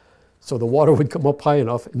 So the water would come up high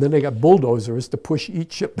enough, and then they got bulldozers to push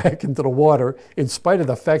each ship back into the water, in spite of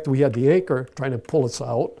the fact that we had the anchor trying to pull us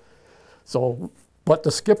out. So, but the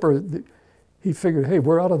skipper, he figured, hey,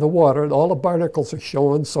 we're out of the water, all the barnacles are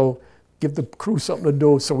showing, so give the crew something to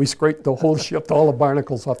do. So we scraped the whole ship, all the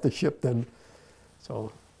barnacles off the ship then.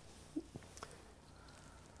 So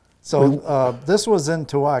this was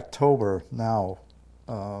into October now.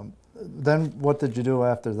 Then what did you do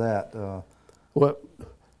after that?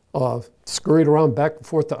 Scurried around back and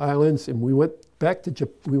forth to islands, and we went back to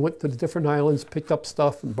we went to the different islands, picked up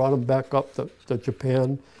stuff, and brought them back up to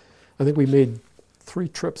Japan. I think we made 3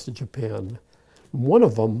 trips to Japan. One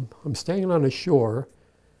of them, I'm staying on a shore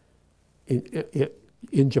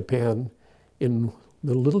in Japan, and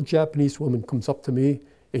the little Japanese woman comes up to me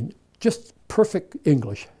in just perfect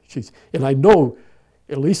English. And I know,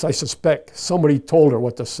 at least I suspect, somebody told her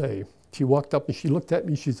what to say. She walked up and she looked at me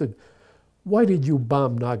and she said, "Why did you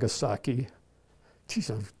bomb Nagasaki?" She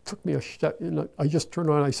said, took me a step, and I just turned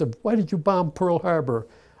around and I said, "Why did you bomb Pearl Harbor?"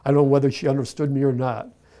 I don't know whether she understood me or not,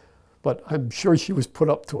 but I'm sure she was put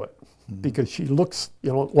up to it because she looks,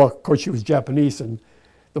 well, of course she was Japanese and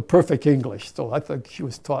the perfect English, so I think she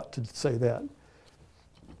was taught to say that.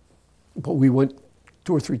 But we went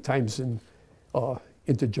 2 or 3 times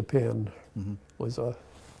into Japan, was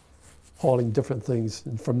hauling different things,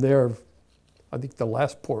 and from there, I think the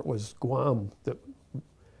last port was Guam that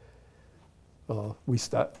we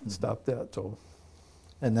stopped at. So,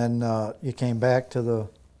 and then you came back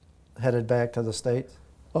headed back to the States?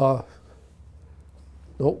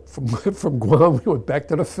 No, from Guam we went back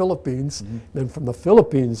to the Philippines. Then from the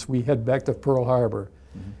Philippines we head back to Pearl Harbor,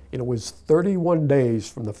 and it was 31 days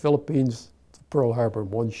from the Philippines to Pearl Harbor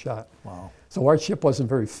in one shot. Wow! So our ship wasn't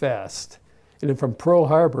very fast, and then from Pearl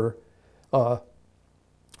Harbor.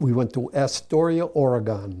 We went to Astoria,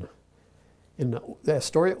 Oregon. And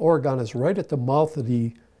Astoria, Oregon is right at the mouth of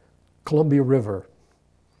the Columbia River.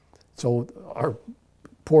 So our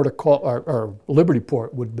port of call, our Liberty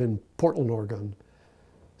port would have been Portland, Oregon.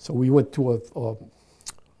 So we went to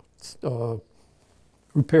a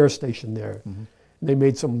repair station there. And they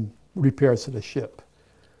made some repairs to the ship,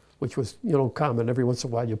 which was common. Every once in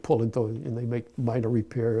a while you pull into it and they make minor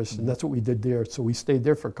repairs, and that's what we did there. So we stayed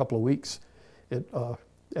there for a couple of weeks at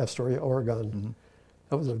Astoria, Oregon.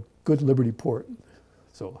 That was a good Liberty port.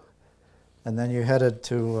 So, and then you headed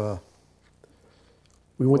to.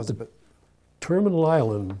 We went to Terminal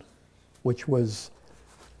Island, which was.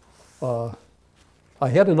 I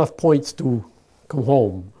had enough points to come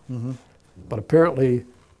home, but apparently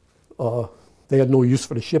they had no use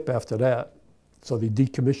for the ship after that, so they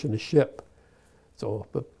decommissioned the ship. So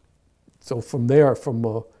from there,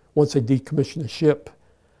 once they decommissioned the ship,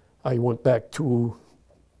 I went back to,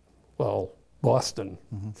 Boston,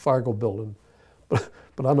 Fargo building.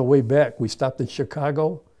 But on the way back, we stopped in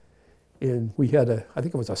Chicago, and we had I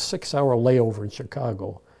think it was a 6-hour layover in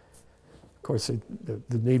Chicago. Of course,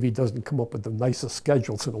 the Navy doesn't come up with the nicest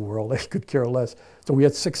schedules in the world. They could care less. So we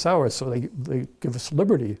had 6 hours, so they give us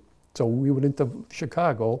liberty. So we went into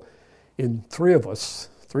Chicago, and 3 or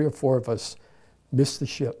 4 of us, missed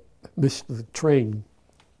the train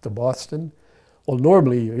to Boston. Well,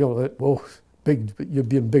 normally, you'd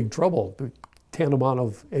be in big trouble, tantamount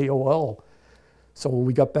of AOL. So when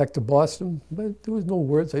we got back to Boston, there was no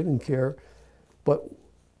words, I didn't care. But,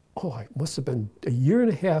 it must have been a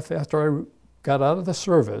 1.5 years after I got out of the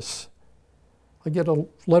service, I get a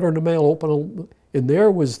letter in the mail, and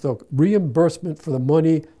there was the reimbursement for the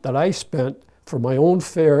money that I spent for my own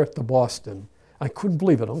fare to Boston. I couldn't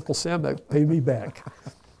believe it. Uncle Sam paid me back.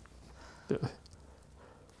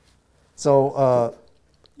 So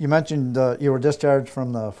you mentioned you were discharged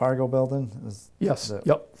from the Fargo building? Yes,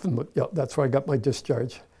 that's where I got my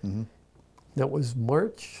discharge. That was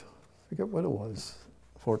March, I forget when it was.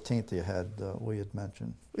 14th you had, we had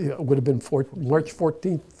mentioned. Yeah, it would have been March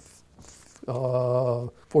 14th,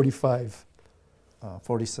 45.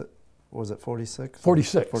 46, was it 46?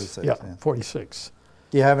 46, 46, yeah, 46.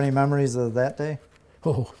 Do you have any memories of that day?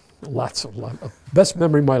 Oh, lots. Best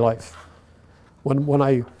memory of my life. When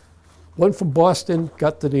I went from Boston,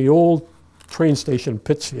 got to the old train station in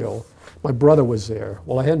Pittsfield, my brother was there.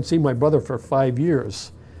 Well, I hadn't seen my brother for 5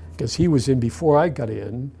 years because he was in before I got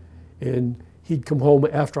in, and he'd come home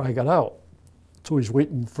after I got out. So he was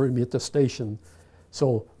waiting for me at the station.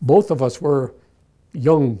 So both of us were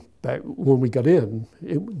young back when we got in.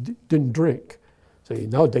 It didn't drink. So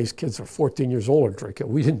nowadays kids are 14 years old and drink it.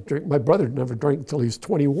 We didn't drink. My brother never drank until he was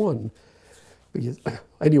 21.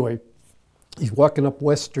 Anyway, he's walking up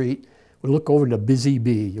West Street. We look over to Busy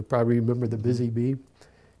Bee. You probably remember the Busy Bee.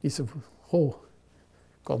 He said, Ho,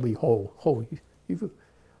 called me Ho. How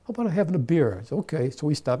about having a beer? I said, okay. So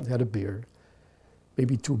we stopped and had a beer,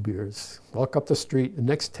 maybe 2 beers. Walk up the street. The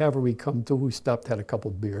next tavern we come to, we stopped, had a couple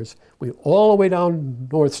of beers. We all the way down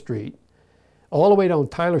North Street, all the way down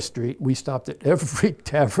Tyler Street. We stopped at every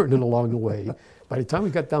tavern and along the way. By the time we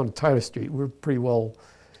got down to Tyler Street, we were pretty well,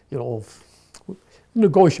 you know,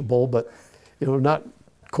 negotiable, but, you know, not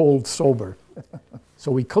cold sober.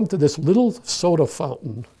 So we come to this little soda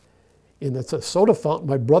fountain, and it's a soda fountain.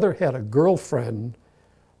 My brother had a girlfriend,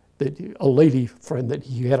 a lady friend that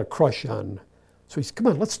he had a crush on. So he said, come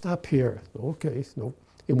on, let's stop here. Okay, no.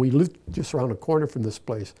 And we lived just around the corner from this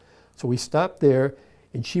place. So we stopped there,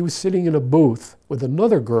 and she was sitting in a booth with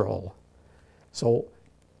another girl. So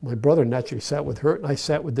my brother naturally sat with her, and I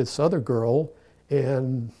sat with this other girl,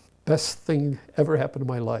 and best thing ever happened in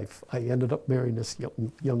my life. I ended up marrying this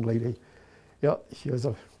young lady. Yeah, she was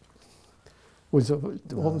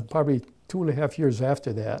probably 2.5 years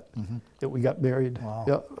after that that we got married. Wow.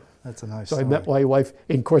 Yeah. That's a nice So story. I met my wife,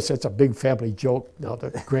 and of course that's a big family joke now,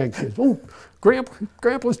 the grandkids. Oh,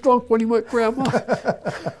 Grandpa's drunk when he met Grandma.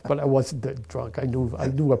 But I wasn't that drunk. I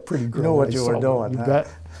knew a pretty girl. You knew what I you saw were doing, You huh?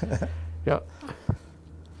 bet. Yeah.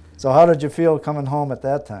 So how did you feel coming home at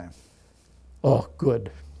that time? Oh,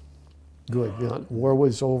 good. Good. Yeah. War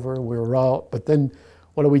was over. We were out. But then,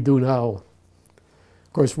 what do we do now?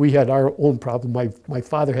 Of course, we had our own problem. My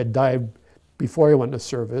father had died before I went into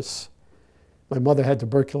service. My mother had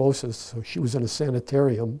tuberculosis, so she was in a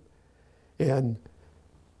sanitarium. And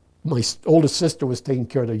my oldest sister was taking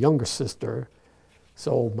care of the younger sister.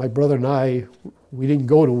 So my brother and I, we didn't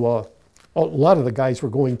go to, a lot of the guys were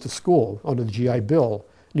going to school under the GI Bill.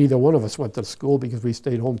 Neither one of us went to school because we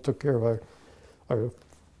stayed home, took care of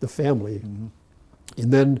the family.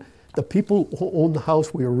 And then the people who owned the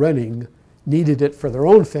house we were renting needed it for their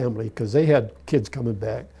own family because they had kids coming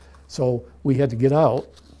back. So we had to get out.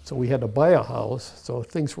 So we had to buy a house. So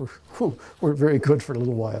things weren't very good for a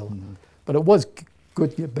little while. But it was good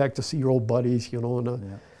to get back to see your old buddies, you know,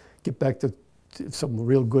 and get back to some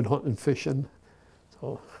real good hunting and fishing.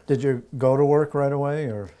 So, did you go to work right away,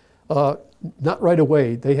 or? Not right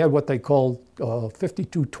away. They had what they called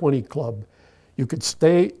 5220 club. You could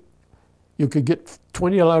stay, you could get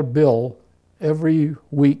 $20 bill every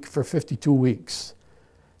week for 52 weeks.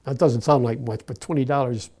 That doesn't sound like much, but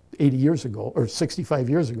 $20 80 years ago, or 65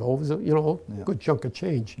 years ago, was a, you know, good chunk of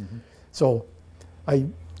change. So I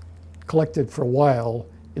collected for a while,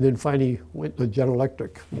 and then finally went to General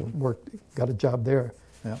Electric, got a job there.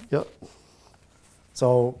 Yeah.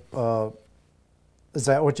 So is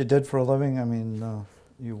that what you did for a living? I mean,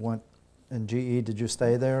 you went in GE, did you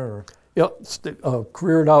stay there? Or? Yeah,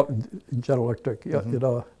 careered out in General Electric.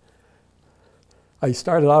 Yeah, I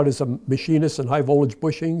started out as a machinist in high voltage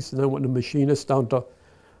bushings, and then went to machinist down to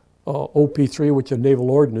OP3, which is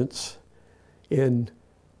Naval Ordnance, and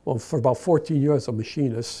well, for about 14 years a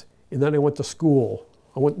machinist, and then I went to school.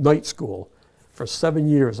 I went night school. For 7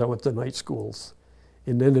 years I went to night schools,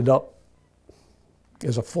 and ended up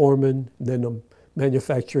as a foreman, and then a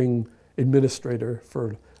manufacturing administrator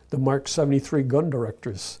for the Mark 73 gun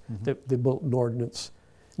directors that they built in Ordnance.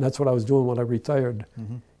 And that's what I was doing when I retired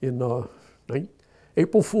in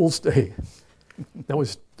April Fool's Day. That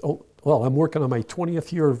was, well, I'm working on my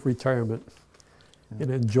 20th year of retirement and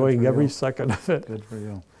enjoying every second of it. Good for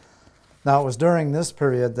you. Now, it was during this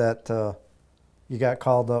period that you got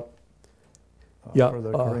called up for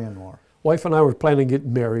the Korean War. Wife and I were planning on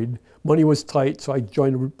getting married. Money was tight, so I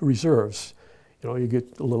joined the reserves. You know, you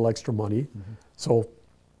get a little extra money. So,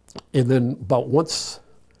 and then about once,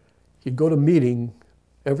 you'd go to meeting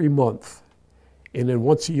every month, and then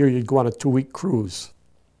once a year you'd go on a 2-week cruise.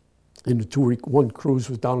 And the 2-week, one cruise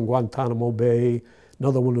was down in Guantanamo Bay,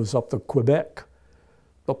 another one was up to Quebec,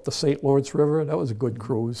 up the St. Lawrence River. That was a good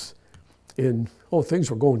cruise. And, things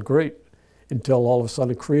were going great until all of a sudden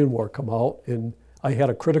the Korean War come out, and I had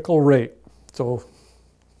a critical rate. So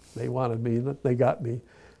they wanted me, and they got me.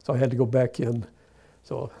 So I had to go back in.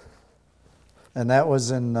 So. And that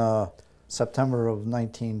was in September of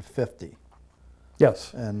 1950.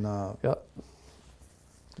 Yes. And yeah.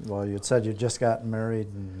 Well, you said you just gotten married.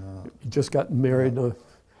 And, just gotten married.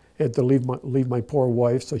 Had to leave my poor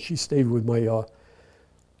wife, so she stayed with my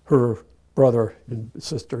her brother and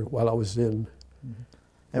sister while I was in.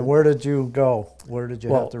 And where did you go? Where did you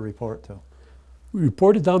Well, have to report to? We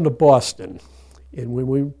reported down to Boston. And when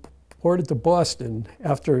we reported to Boston,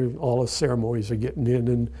 after all the ceremonies of getting in,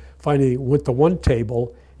 and finally went to one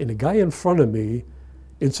table, and the guy in front of me,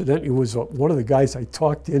 incidentally, was one of the guys I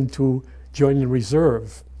talked into joining the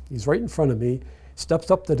reserve. He's right in front of me,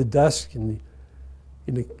 steps up to the desk, and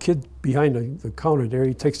the kid behind the counter there,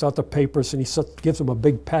 he takes out the papers and he gives him a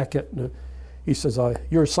big packet. And he says,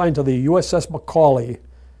 you're assigned to the USS Macaulay.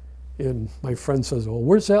 And my friend says, well,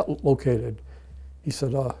 where's that located? He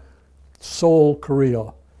said, Seoul,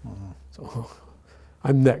 Korea. So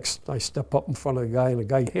I'm next. I step up in front of the guy, and the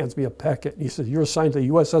guy hands me a packet. And he says, you're assigned to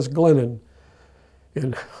USS Glennon.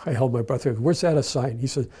 And I held my breath. Where's that assigned? He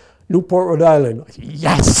said, Newport, Rhode Island. I said,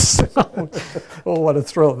 yes! Oh, what a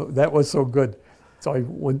thrill. That was so good. So I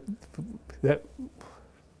went,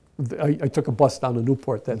 I took a bus down to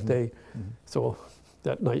Newport that day. So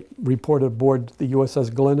that night, reported aboard the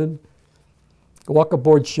USS Glennon. Walk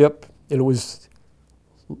aboard ship, and it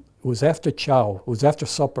was after chow. It was after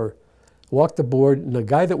supper. Walked aboard, and the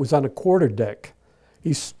guy that was on the quarterdeck,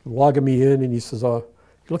 he's logging me in, and he says,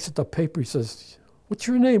 he looks at the paper, he says, what's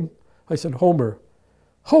your name? I said, Homer.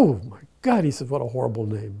 Oh my God, he said, what a horrible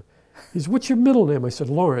name. He said, what's your middle name? I said,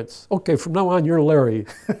 Lawrence. Okay, from now on, you're Larry.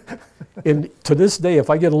 And to this day, if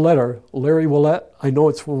I get a letter, Larry Ouellette, I know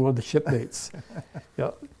it's from one of the shipmates.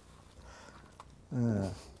 Yeah.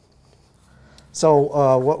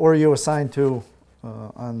 So what were you assigned to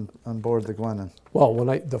on board the Glennon? Well, when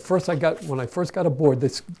I first got aboard,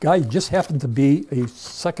 this guy just happened to be a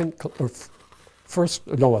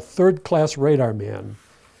third class radar man.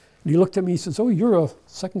 And he looked at me, he says, oh, you're a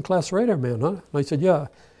second class radar man, huh? And I said, yeah.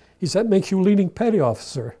 He said, that makes you leading petty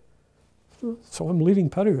officer. So I'm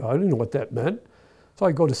leading petty officer. I didn't know what that meant. So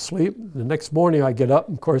I go to sleep. The next morning I get up,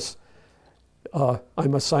 and of course,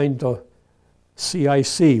 I'm assigned to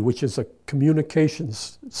CIC, which is a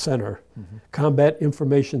communications center, Combat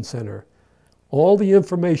Information Center. All the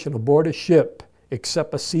information aboard a ship,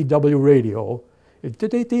 except a CW radio,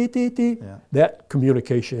 that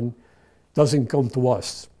communication doesn't come to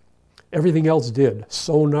us. Everything else did.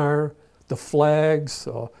 Sonar, the flags,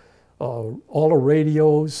 all the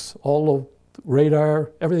radios, all the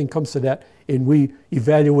radar, everything comes to that, and we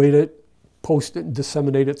evaluate it, post it, and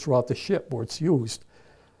disseminate it throughout the ship where it's used.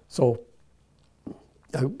 So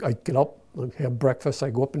I get up, I have breakfast, I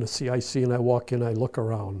go up in the CIC, and I walk in, I look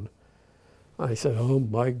around. I said, oh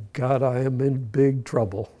my God, I am in big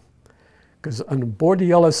trouble. Because on board the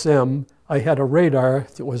LSM, I had a radar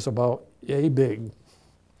that was about yay big,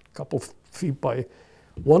 a couple feet by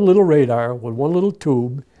one little radar with one little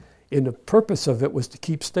tube, and the purpose of it was to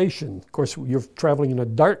keep station. Of course, you're traveling in the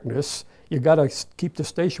darkness, you gotta keep the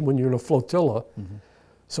station when you're in a flotilla.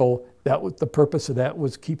 So that was the purpose of that,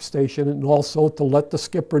 was keep station, and also to let the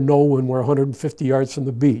skipper know when we're 150 yards from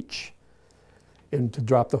the beach and to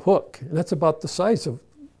drop the hook. And that's about the size of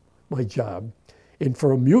my job. And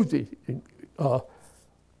for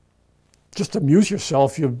just amuse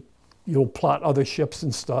yourself, you'll plot other ships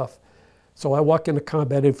and stuff. So I walk in the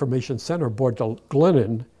Combat Information Center aboard the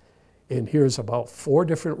Glennon, and here's about 4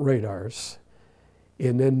 different radars.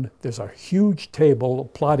 And then there's a huge table, a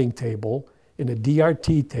plotting table, and a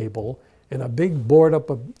DRT table, and a big board up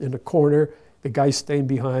in the corner. The guy's staying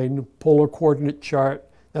behind, polar coordinate chart.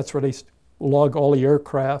 That's where they log all the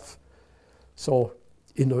aircraft. So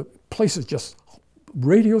in the place is just,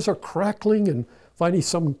 radios are crackling, and finally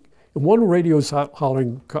one radio's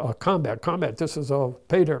hollering, combat, this is a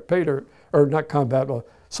pay dirt, or not combat,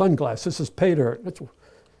 sunglass, this is pay dirt.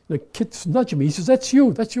 The kid's nudging me, he says, that's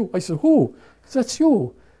you. I said, who? He says, that's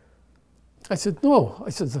you. I said, no.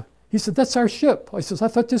 He said, that's our ship. I said, I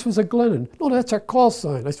thought this was a Glennon. No, that's our call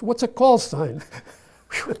sign. I said, what's a call sign?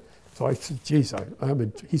 So I said, geez,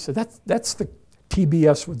 he said, that's the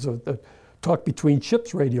TBS, was the talk between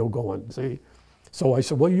ships radio going, see? So I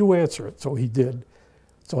said, well, you answer it. So he did.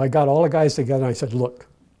 So I got all the guys together, and I said, look,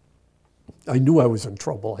 I knew I was in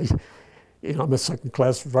trouble. I'm a second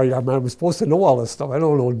class radar man. I'm supposed to know all this stuff. I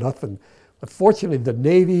don't know nothing. But fortunately, the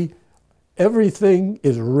Navy, everything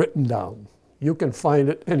is written down. You can find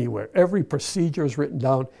it anywhere. Every procedure is written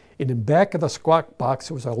down. And in back of the squawk box,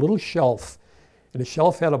 there was a little shelf. And the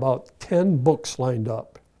shelf had about 10 books lined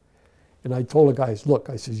up. And I told the guys, look,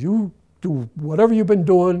 I said, you do whatever you've been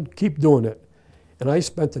doing, keep doing it. And I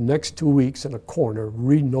spent the next 2 weeks in a corner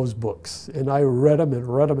reading those books. And I read them and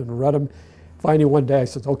read them and read them. Finally, one day I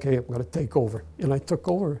said, okay, I'm going to take over. And I took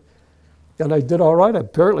over. And I did all right,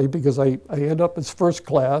 apparently, because I ended up as first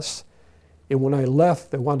class. And when I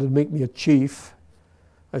left, they wanted to make me a chief.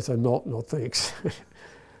 I said, no, thanks.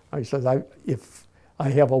 I said, I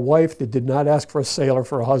have a wife that did not ask for a sailor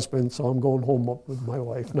for a husband, so I'm going home up with my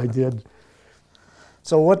wife, and I did.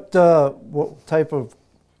 So what type of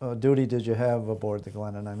duty did you have aboard the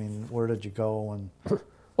Glennon? I mean, where did you go? And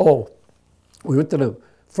Oh, we went to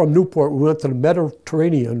from Newport, we went to the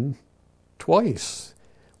Mediterranean twice.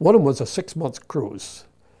 One of them was a 6-month cruise.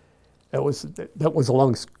 That was a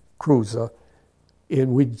long cruise. And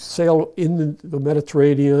we'd sail in the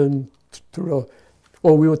Mediterranean through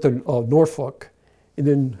we went to Norfolk. And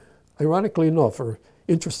then, ironically enough, or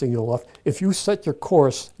interesting enough, if you set your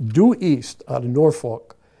course due east out of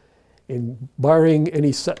Norfolk, and barring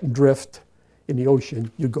any set and drift in the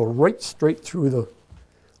ocean, you go right straight through the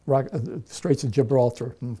Straits of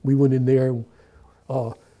Gibraltar. We went in there,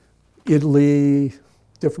 Italy,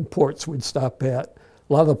 different ports we'd stop at.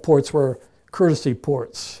 A lot of the ports were courtesy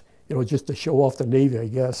ports, you know, just to show off the Navy, I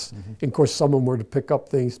guess. And of course, some of them were to pick up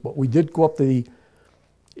things, but we did go up to the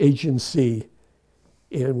Aegean Sea,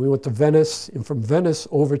 and we went to Venice, and from Venice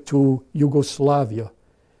over to Yugoslavia.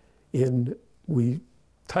 And we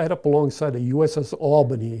tied up alongside the USS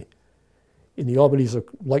Albany, and the Albany's a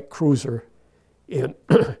light cruiser. And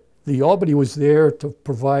the Albany was there to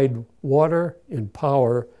provide water and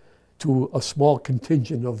power to a small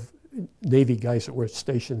contingent of Navy guys that were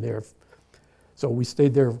stationed there. So we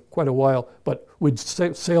stayed there quite a while, but we'd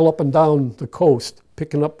sail up and down the coast,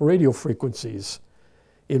 picking up radio frequencies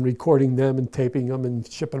and recording them and taping them and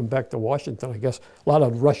shipping them back to Washington, I guess. A lot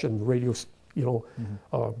of Russian radios, you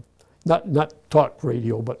know, not talk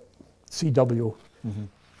radio, but CW.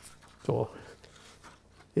 So,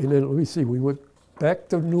 and then let me see, we went back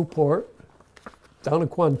to Newport, down to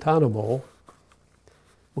Guantanamo.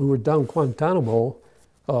 We were down Guantanamo,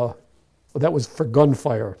 that was for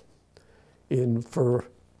gunfire, and for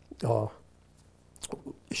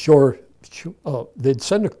shore, they'd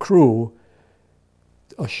send a crew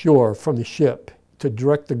ashore from the ship to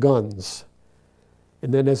direct the guns.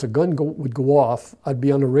 And then as a gun would go off, I'd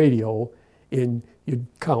be on the radio, and you'd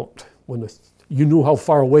count. You knew how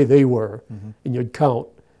far away they were, and you'd count.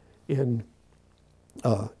 And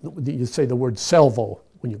you'd say the word salvo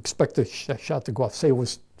when you expect the shot to go off. Say it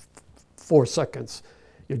was 4 seconds.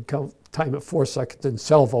 You'd count time at 4 seconds and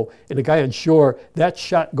salvo. And the guy on shore, that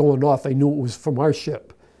shot going off, I knew it was from our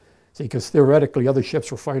ship. See, because theoretically other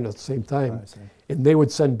ships were firing at the same time. And they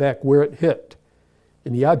would send back where it hit.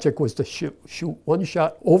 And the object was to shoot one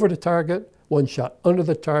shot over the target, one shot under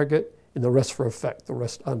the target, and the rest for effect, the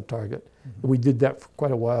rest on target. And we did that for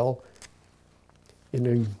quite a while. And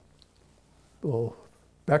then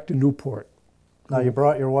back to Newport. Now you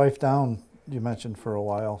brought your wife down, you mentioned, for a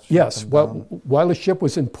while. Yes, while the ship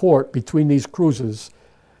was in port between these cruises,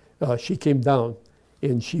 she came down,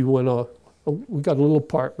 and she went, we got a little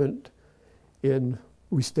apartment, and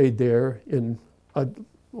we stayed there. And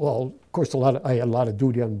well, of course, I had a lot of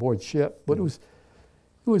duty on board ship, but it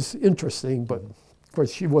was interesting. But of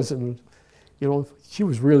course, she wasn't, you know, she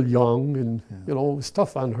was real young, and you know, it was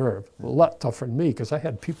tough on her. A lot tougher than me, because I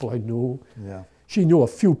had people I knew. She knew a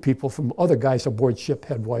few people from other guys aboard ship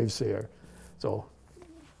had wives there. So.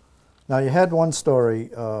 Now you had one story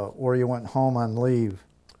where you went home on leave,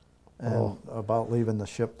 and about leaving the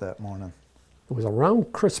ship that morning. It was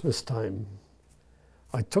around Christmas time.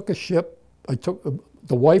 I took a ship.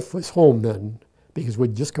 The wife was home then, because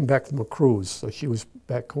we'd just come back from a cruise, so she was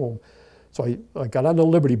back home. So I got on a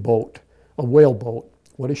Liberty boat, a whale boat,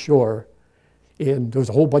 went ashore, and there was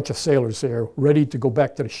a whole bunch of sailors there ready to go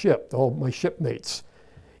back to the ship, all my shipmates.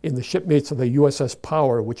 And the shipmates of the USS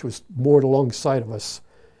Power, which was moored alongside of us.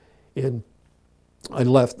 And I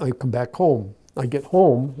left, I come back home. I get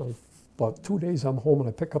home, about 2 days I'm home, and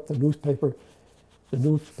I pick up the newspaper. The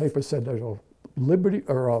newspaper said there's a Liberty,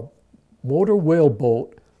 or a motor whale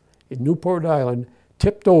boat in Newport Island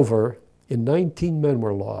tipped over, and 19 men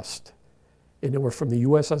were lost. And they were from the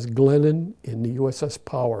USS Glennon and the USS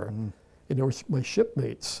Power. And they were my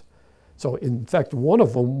shipmates. So in fact, one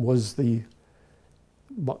of them was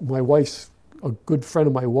my wife's, a good friend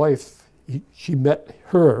of my wife. She met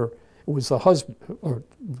her. It was the husband, or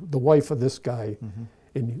the wife of this guy.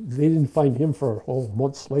 And they didn't find him for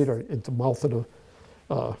months later at the mouth of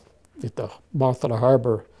the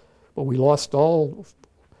harbor. But we lost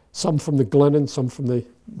some from the Glennon, some from the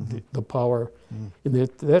Power. And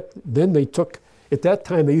then they took, at that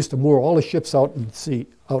time they used to moor all the ships out in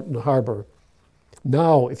the harbor.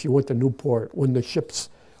 Now, if you went to Newport, when the ships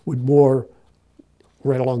would moor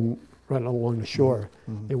right along the shore,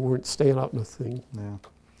 they weren't staying out in the thing.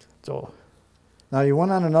 So. Now you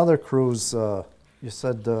went on another cruise. You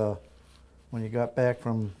said when you got back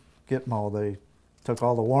from Gitmo, they took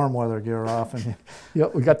all the warm weather gear off, and Yeah,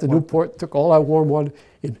 we got the Newport, took all our warm water,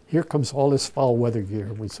 and here comes all this foul weather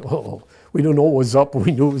gear. We said, oh, we didn't know what was up, but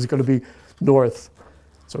we knew it was going to be north.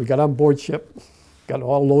 So we got on board ship, got it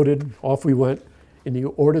all loaded, off we went, and the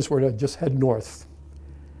orders were to just head north.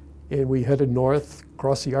 And we headed north,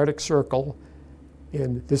 across the Arctic Circle,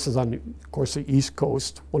 and this is on, of course, the East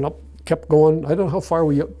Coast. Went up, kept going. I don't know how far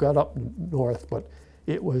we got up north, but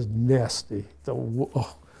it was nasty. The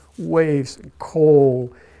waves and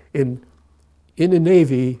cold. In the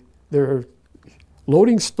Navy, they're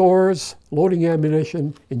loading stores, loading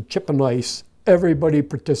ammunition, and chipping ice. Everybody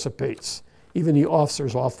participates. Even the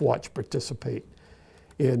officers off watch participate.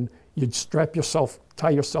 And you'd strap yourself,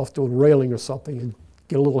 tie yourself to a railing or something, and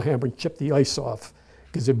get a little hammer and chip the ice off,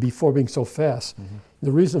 because it'd be forming so fast. Mm-hmm.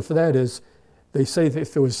 The reason for that is, they say that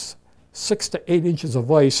if there was 6 to 8 inches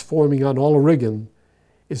of ice forming on all the rigging,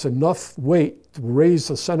 is enough weight to raise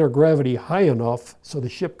the center of gravity high enough so the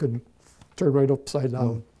ship could turn right upside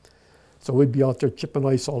down. Mm. So we'd be out there chipping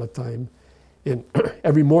ice all the time. And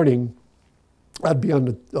every morning, I'd be on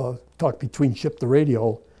the talk between ship to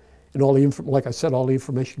radio, and all the like I said, all the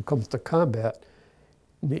information comes to combat,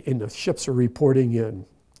 and the ships are reporting in.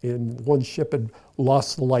 And one ship had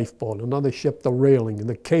lost the lifeboat, another ship the railing, and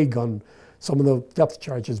the K-gun, some of the depth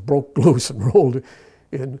charges broke loose and rolled,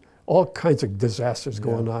 and all kinds of disasters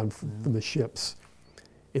going on from the ships.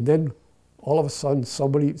 And then all of a sudden,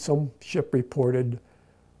 some ship reported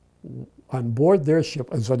on board their ship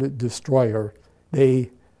as a destroyer,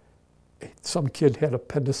 some kid had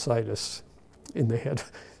appendicitis in the head.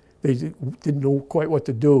 They didn't know quite what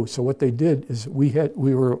to do. So what they did is we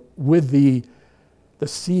were with the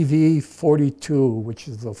CV-42, which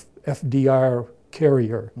is the FDR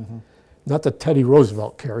carrier. Mm-hmm. Not the Teddy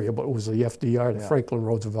Roosevelt carrier, but it was the FDR, the Franklin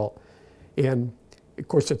Roosevelt. And of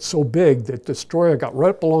course, it's so big that the destroyer got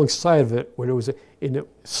right up alongside of it, where there was and it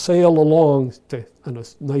sailed along on a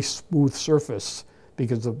nice smooth surface,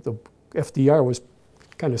 because the FDR was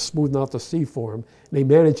kind of smoothing out the sea for him. And they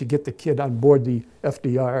managed to get the kid on board the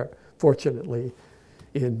FDR, fortunately,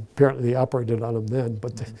 and apparently they operated on him then.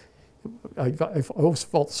 But I always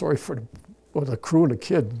felt sorry for the crew and the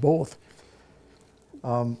kid, both.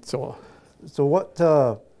 So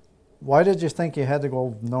what? Why did you think you had to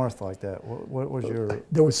go north like that? What was your?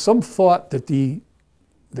 There was some thought that the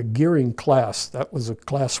Gearing class, that was a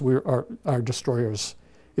class our destroyers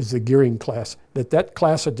is the Gearing class, that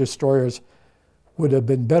class of destroyers would have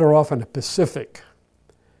been better off in the Pacific,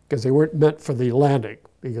 because they weren't meant for the Atlantic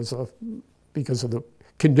because of the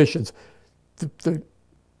conditions. The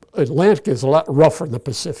Atlantic is a lot rougher than the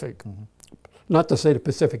Pacific. Mm-hmm. Not to say the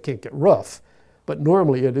Pacific can't get rough, but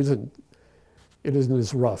normally it isn't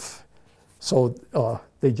as rough. So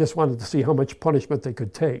they just wanted to see how much punishment they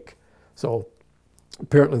could take. So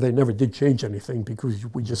apparently they never did change anything, because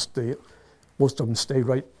most of them stayed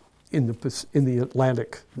right in the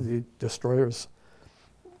Atlantic, the destroyers.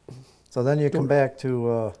 So then you come back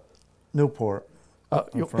to Newport.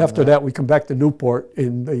 After that, we come back to Newport,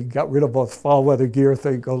 and they got rid of all the foul weather gear.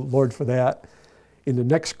 Thank the Lord for that. In the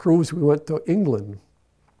next cruise, we went to England.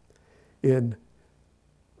 And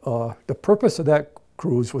the purpose of that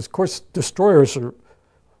cruise was, of course, destroyers are,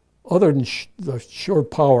 other than the shore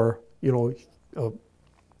power,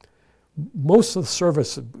 most of the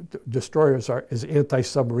service of destroyers is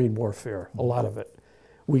anti-submarine warfare, a lot of it.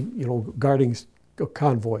 Guarding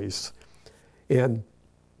convoys. And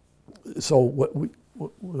so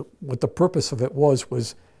what the purpose of it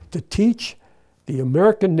was to teach the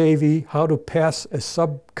American Navy how to pass a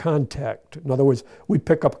sub-contact. In other words, we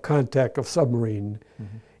pick up contact of submarine,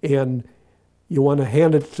 and you want to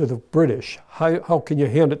hand it to the British. How can you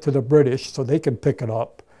hand it to the British so they can pick it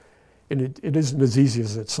up? And it isn't as easy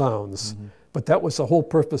as it sounds. Mm-hmm. But that was the whole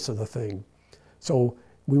purpose of the thing. So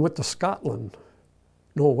we went to Scotland.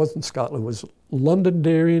 No, it wasn't Scotland. It was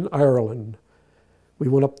Londonderry, Ireland. We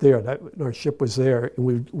went up there. Our ship was there, and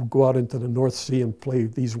we'd go out into the North Sea and play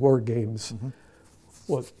these war games. Mm-hmm.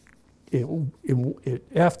 Well,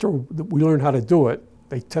 after we learned how to do it,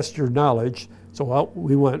 they test your knowledge. So out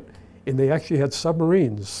we went, and they actually had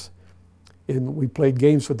submarines. And we played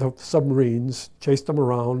games with the submarines, chased them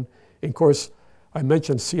around. And of course, I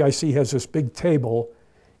mentioned CIC has this big table,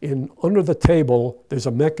 and under the table, there's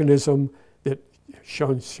a mechanism that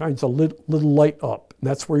shines a little light up. And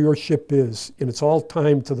that's where your ship is. And it's all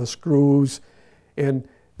timed to the screws. And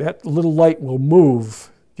that little light will move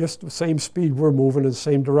just the same speed we're moving in the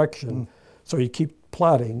same direction. So you keep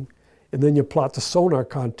plotting, and then you plot the sonar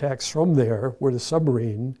contacts from there, where the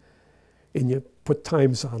submarine, and you put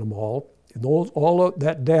times on them all. And all of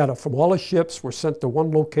that data from all the ships were sent to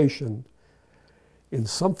one location. And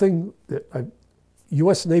something that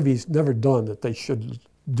U.S. Navy's never done that they should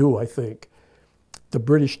do, I think. The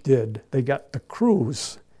British did. They got the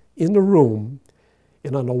crews in the room,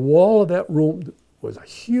 and on the wall of that room was a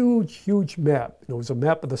huge, huge map. And it was a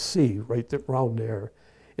map of the sea right around there.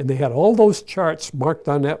 And they had all those charts marked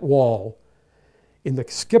on that wall. And the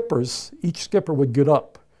skippers, each skipper would get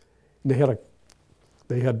up, and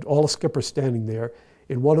they had all the skippers standing there,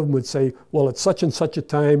 and one of them would say, well, at such and such a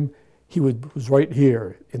time, he was right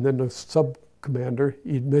here. And then the sub commander,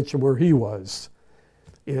 he'd mention where he was.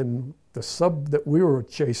 And the sub that we were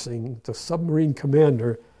chasing, the submarine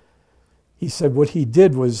commander, he said what he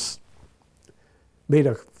did was made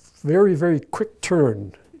a very, very quick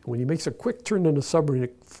turn. When he makes a quick turn in the submarine,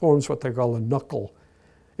 it forms what they call a knuckle.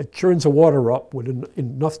 It churns the water up with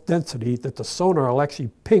enough density that the sonar will actually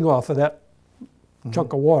ping off of that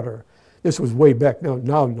chunk of water. This was way back now.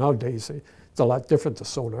 Nowadays, it's a lot different, the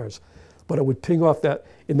sonars. But it would ping off that,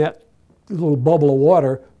 and that little bubble of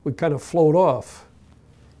water would kind of float off,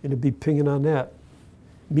 and it'd be pinging on that.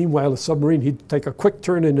 Meanwhile, the submarine, he'd take a quick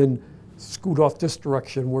turn and then scoot off this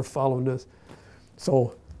direction. We're following this.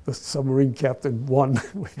 So the submarine captain won.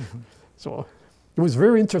 So it was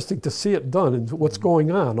very interesting to see it done and what's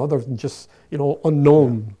going on, other than just,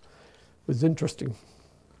 unknown. It was interesting.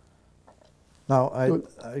 Now,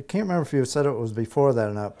 I can't remember if you said it was before that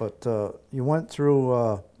or not, but you went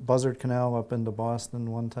through Buzzard Canal up into Boston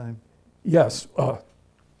one time? Yes.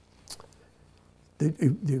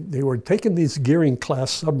 They were taking these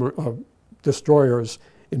Gearing-class destroyers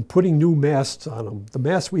and putting new masts on them. The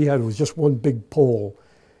mast we had was just one big pole,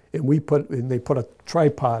 and they put a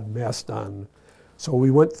tripod mast on. So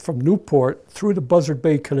we went from Newport through the Buzzard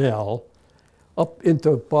Bay Canal up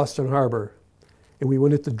into Boston Harbor, and we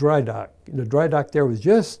went into dry dock. And the dry dock there was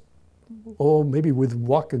just, maybe within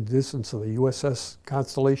walking distance of the USS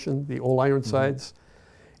Constellation, the old Ironsides.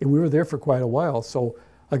 And we were there for quite a while. So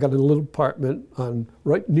I got a little apartment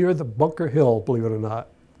right near the Bunker Hill, believe it or not,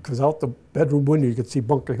 because out the bedroom window you could see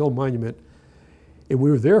Bunker Hill Monument. And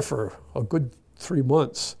we were there for a good 3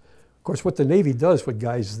 months. Of course, what the Navy does with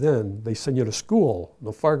guys then, they send you to school.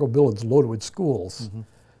 The Fargo building's loaded with schools.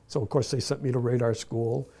 So, of course, they sent me to radar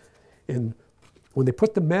school. And when they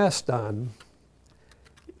put the mast on,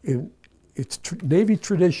 it's Navy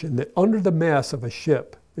tradition that under the mast of a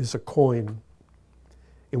ship is a coin.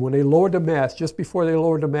 And when they lowered the mast, just before they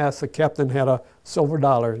lowered the mast, the captain had a silver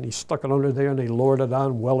dollar, and he stuck it under there, and they lowered it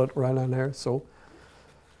on, welded it right on there. So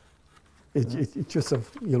it's just an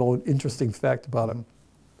interesting fact about it.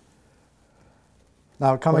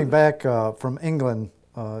 Now, coming back from England,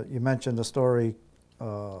 you mentioned a story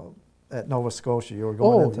at Nova Scotia. You were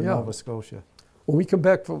going into Nova Scotia. When we come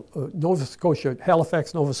back from Nova Scotia,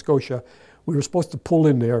 Halifax, Nova Scotia, we were supposed to pull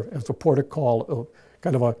in there as a port of call,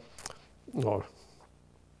 kind of a,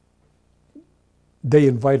 they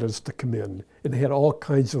invited us to come in, and they had all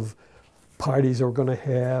kinds of parties they were going to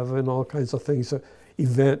have and all kinds of things,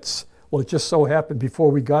 events. Well, it just so happened before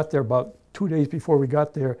we got there, about 2 days before we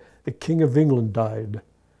got there, the King of England died. I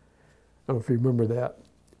don't know if you remember that.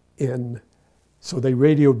 And so they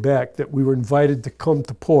radioed back that we were invited to come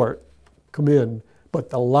to port, come in,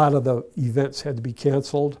 but a lot of the events had to be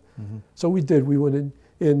canceled. So we did. We went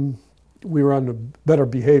in, we were on the better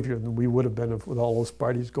behavior than we would have been with all those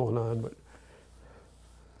parties going on. But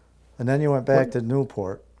and then you went back to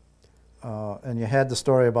Newport, and you had the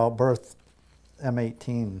story about Berth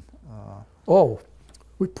M18.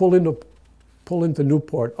 We pull into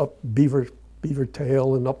Newport, up Beaver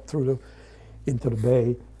Tail and up through into the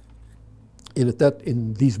bay. And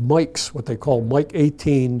in these mics, what they call Mike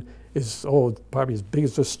 18 is probably as big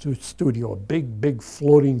as a studio, a big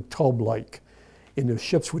floating tub-like. And the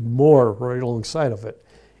ships would moor right alongside of it.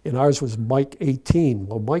 And ours was Mike 18.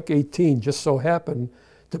 Well, Mike 18 just so happened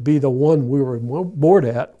to be the one we were moored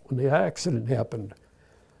at when the accident happened.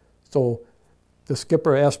 So the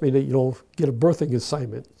skipper asked me to, get a berthing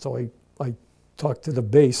assignment. So I talked to the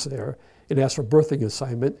base there and asked for a berthing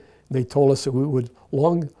assignment. And they told us that we would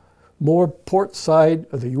moor port side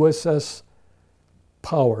of the USS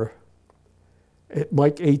Power at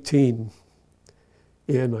Mike 18.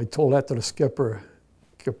 And I told that to the skipper.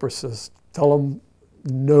 Skipper says, tell him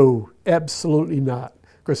no, absolutely not.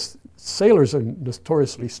 Because sailors are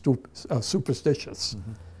notoriously superstitious.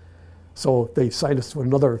 So they signed us to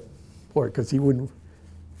another port because he wouldn't.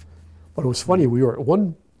 But it was funny, we were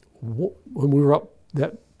when we were up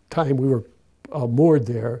that time, we were moored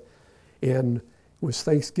there, and it was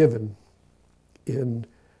Thanksgiving. And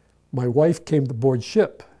my wife came to board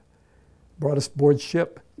ship, brought us board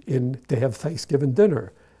ship to have Thanksgiving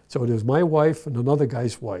dinner. So it was my wife and another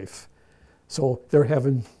guy's wife. So they're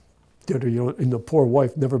having did her, you know, and the poor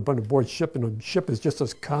wife never been aboard ship, and the ship is just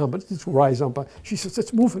as calm, but it's rise on by. She says,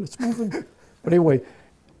 it's moving, it's moving. But anyway,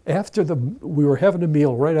 we were having a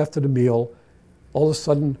meal, right after the meal, all of a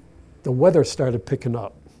sudden, the weather started picking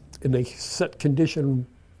up, and they set condition,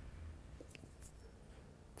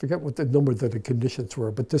 forget what the number that the conditions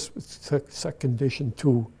were, but this was set condition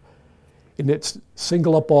 2. And it's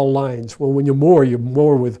single up all lines. Well, when you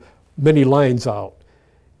moor with many lines out.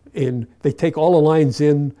 And they take all the lines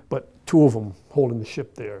in, but 2 of them holding the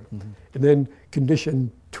ship there. Mm-hmm. And then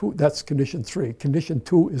condition 2, that's condition 3. Condition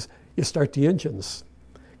 2 is you start the engines.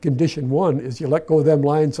 Condition 1 is you let go of them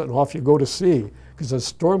lines and off you go to sea because there's a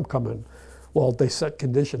storm coming. Well, they set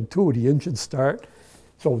condition 2, the engines start.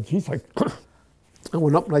 So he's like, I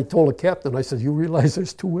went up and I told the captain, I said, you realize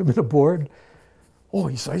there's 2 women aboard? Oh,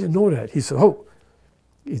 he said, I didn't know that. He said, oh.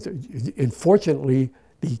 He said, unfortunately,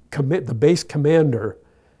 the base commander,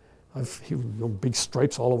 he, you know, big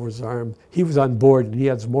stripes all over his arm, he was on board and he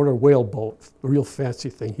had his motor whaleboat, a real fancy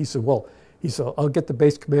thing. He said, well, I'll get the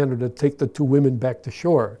base commander to take the 2 women back to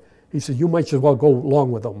shore. He said, you might as well go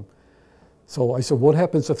along with them. So I said, what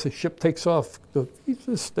happens if the ship takes off? He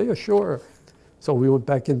said, stay ashore. So we went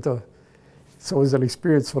back into, so it was an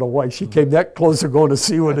experience for the wife. She came that close to going to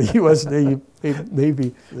sea with the U.S.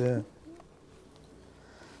 Navy. Yeah.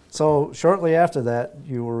 So shortly after that,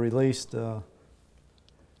 you were released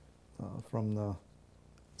from the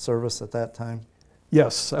service at that time?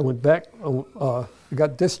 Yes, I went back, I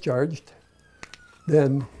got discharged,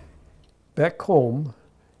 then back home,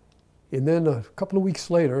 and then a couple of weeks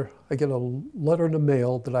later, I get a letter in the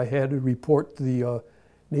mail that I had to report to the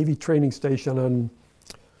Navy training station on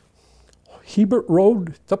Hebert Road.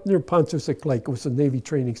 It's up near Pontusic Lake. It was a Navy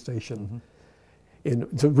training station. Mm-hmm. And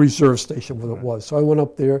it's a reserve station, what it was. So I went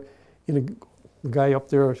up there, and the guy up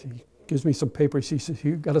there, he gives me some papers. He says,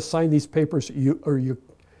 you got to sign these papers,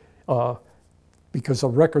 because the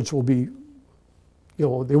records will be, you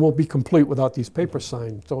know, they won't be complete without these papers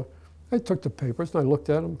signed. So I took the papers and I looked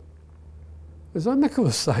at them. I said, I'm not going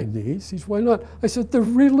to sign these. He said, why not? I said, they're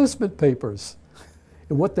re-enlistment papers.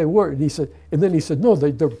 And what they were, and he said, and then he said, no,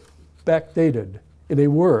 they're backdated, and they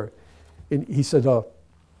were. And he said,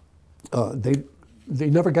 they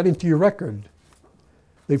never got into your record.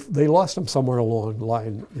 They lost them somewhere along the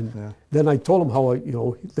line. And yeah. Then I told him how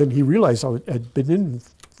then he realized I had been in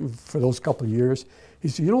for those couple of years. He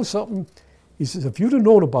said, you know something? He says, if you'd have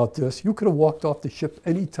known about this, you could have walked off the ship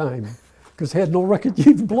any time because they had no record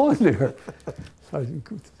you even belonged there.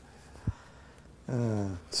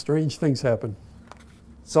 Strange things happen.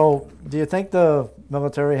 So do you think the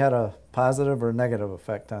military had a positive or negative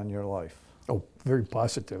effect on your life? Oh, very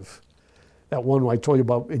positive. That one I told you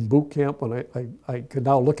about in boot camp, when I could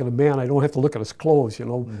now look at a man, I don't have to look at his clothes, you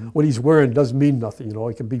know. Mm-hmm. What he's wearing doesn't mean nothing, you know.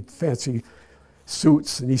 It can be fancy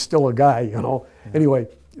suits and he's still a guy, you know. Yeah. Anyway,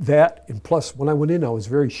 that, and plus when I went in, I was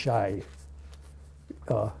very shy.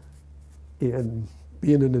 And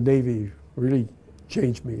being in the Navy really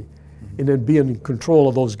changed me. Mm-hmm. And then being in control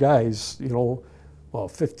of those guys, you know,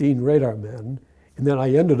 15 radar men. And then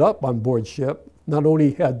I ended up on board ship, not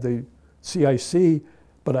only had the CIC,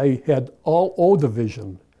 but I had all O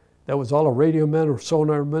division. That was all the radio men or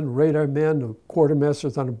sonar men, radar men, the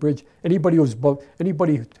quartermasters on the bridge. Anybody who was above,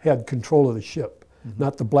 anybody had control of the ship, mm-hmm.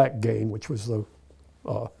 not the black gang, which was the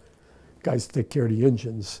guys that take care of the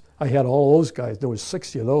engines. I had all those guys. There was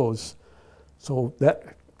 60 of those. So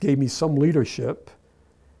that gave me some leadership.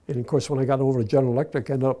 And of course, when I got over to General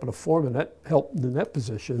Electric, I ended up in a foreman. That helped in that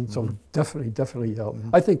position. So mm-hmm. definitely helped.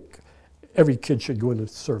 Mm-hmm. I think every kid should go into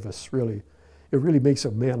service, really. It really makes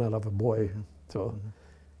a man out of a boy. Mm-hmm. So mm-hmm.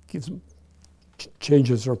 gives them,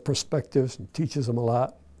 changes their perspectives and teaches them a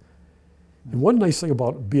lot. Mm-hmm. And one nice thing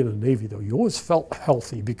about being in the Navy, though, you always felt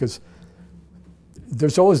healthy because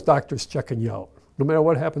there's always doctors checking you out. No matter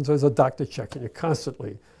what happens, there's a doctor checking you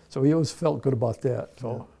constantly. So he always felt good about that.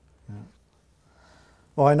 So. Yeah. Yeah.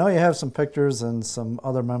 Well, I know you have some pictures and some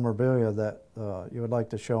other memorabilia that you would like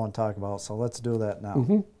to show and talk about, so let's do that now.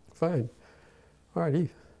 Mm-hmm. Fine. All righty.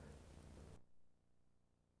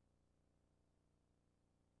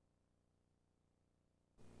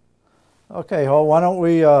 Okay, well, why don't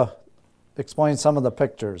we explain some of the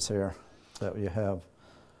pictures here that you have.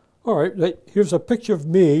 All right, here's a picture of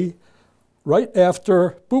me right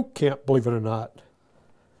after boot camp, believe it or not.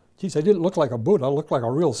 Geez, I didn't look like a boot, I looked like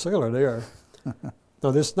a real sailor there. Now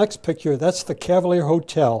this next picture, that's the Cavalier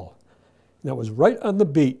Hotel. And that was right on the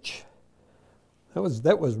beach.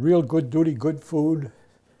 That was real good duty, good food.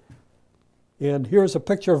 And here's a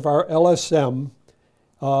picture of our LSM.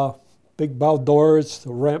 Big bow doors,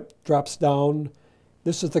 the ramp drops down.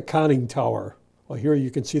 This is the conning tower. Well, here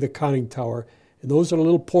you can see the conning tower. And those are the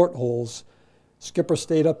little portholes. Skipper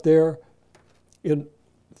stayed up there. And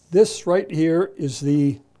this right here is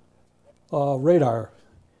the radar.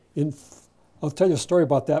 I'll tell you a story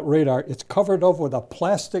about that radar. It's covered over with a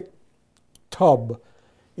plastic tub,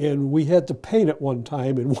 and we had to paint it one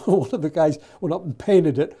time, and one of the guys went up and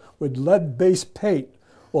painted it with lead-based paint.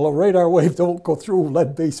 Well, a radar wave don't go through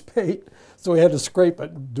lead-based paint, so we had to scrape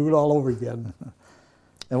it and do it all over again.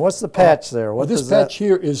 And what's the patch there? What this patch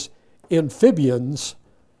here is amphibians.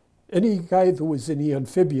 Any guy that was in the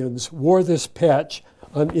amphibians wore this patch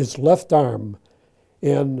on his left arm,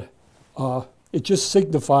 and it just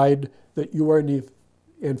signified that you were in the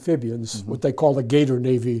amphibians, what they call the Gator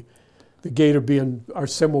Navy. The Gator being, our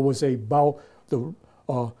symbol was a bow, the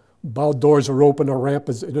bow doors are open, a ramp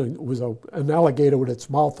is, it was an alligator with its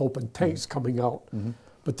mouth open, tanks coming out.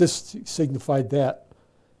 But this signified that.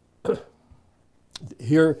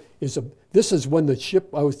 Here is this is when the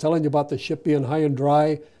ship, I was telling you about the ship being high and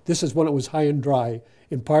dry. This is when it was high and dry,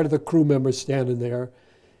 and part of the crew members standing there.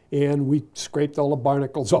 And we scraped all the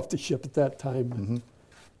barnacles off the ship at that time.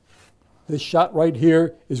 This shot right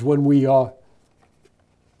here is when we were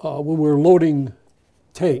loading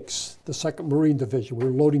tanks, the 2nd Marine Division. We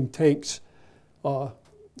were loading tanks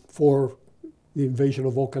for the invasion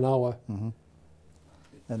of Okinawa.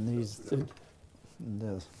 And these,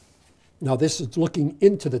 now this is looking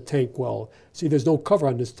into the tank well. See, there's no cover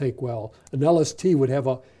on this tank well. An LST would have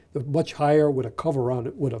a much higher with a cover on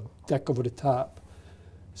it, with a deck over the top.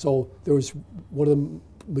 So there was one of the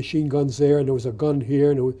machine guns there, and there was a gun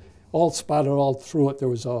here, and it was all spotted all through it. There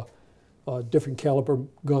was different caliber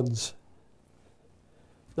guns.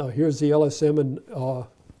 Now here's the LSM, and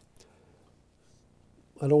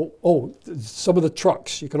some of the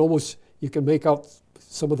trucks. You can make out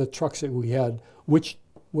some of the trucks that we had. Which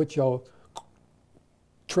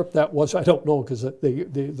trip that was, I don't know, because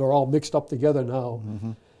they're all mixed up together now.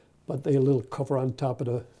 But they had a little cover on top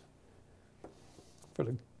of for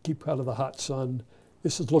to keep out of the hot sun.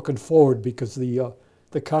 This is looking forward because the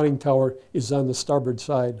conning tower is on the starboard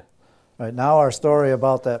side. Right, now our story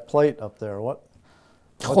about that plate up there.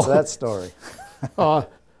 What's that story? I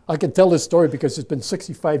can tell this story because it's been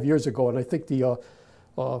 65 years ago, and I think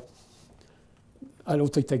I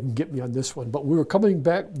don't think they can get me on this one, but we were coming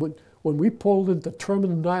back when we pulled into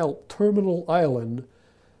Terminal Island.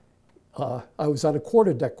 I was on a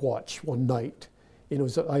quarterdeck watch one night,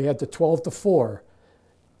 and I had the 12 to 4.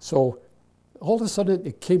 So all of a sudden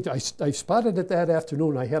it came to, I spotted it that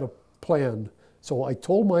afternoon. I had a plan, so I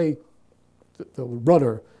told the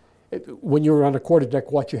runner, when you're on a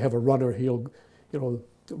quarterdeck watch, you have a runner. He'll,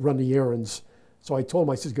 run the errands. So I told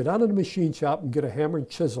him, I said, go down to the machine shop and get a hammer and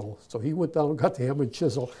chisel. So he went down and got the hammer and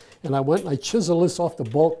chisel, and I went and I chiseled this off the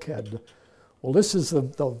bulkhead. Well, this is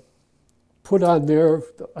the put on there,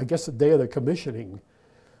 I guess the day of the commissioning.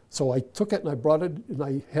 So I took it and I brought it, and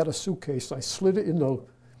I had a suitcase. I slid it in the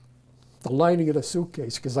lining of the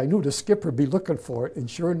suitcase because I knew the skipper would be looking for it, and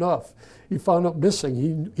sure enough, he found it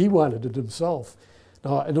missing. He wanted it himself.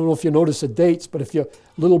 Now, I don't know if you notice the dates, but if you,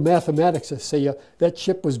 little mathematics, they say that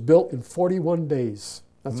ship was built in 41 days.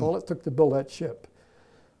 That's all it took to build that ship.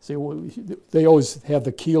 See, they always have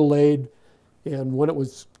the keel laid, and when it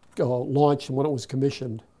was launched and when it was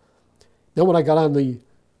commissioned. Then when I got on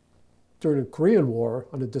during the Korean War,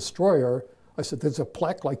 on a destroyer, I said, there's a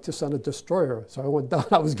plaque like this on a destroyer. So I went down,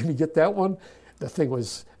 I was going to get that one. The thing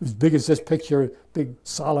was as big as this picture, big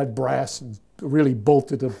solid brass, and really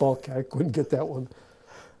bolted the bulkhead. I couldn't get that one.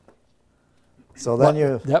 So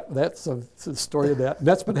then that's the story of that. And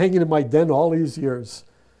that's been hanging in my den all these years.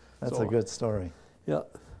 That's a good story. Yeah.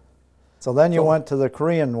 So then you went to the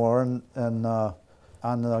Korean War and on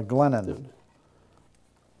the Glennon.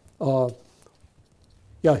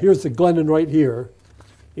 Yeah, here's the Glennon right here.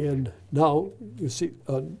 And now, you see,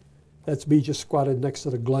 that's me just squatted next to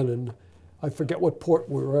the Glennon. I forget what port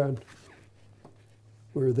we were on.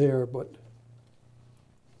 We were there, but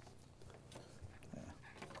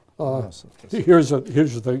here's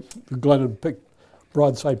the Glennon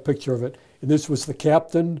broadside picture of it. And this was the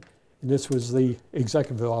captain, and this was the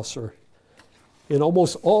executive officer. And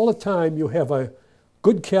almost all the time, you have a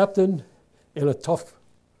good captain and a tough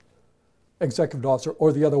executive officer,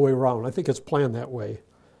 or the other way around. I think it's planned that way.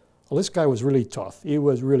 Well, this guy was really tough. He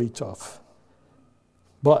was really tough.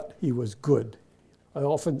 But he was good. I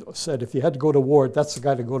often said if you had to go to war, that's the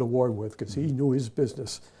guy to go to war with because he knew his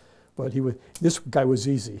business. But this guy was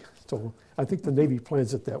easy. So I think the Navy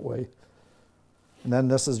plans it that way. And then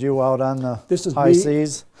this is you out on the high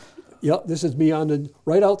seas? Yeah, this is me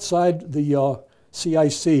right outside the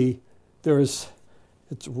CIC.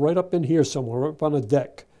 It's right up in here somewhere, up on a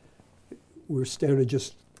deck. We're standing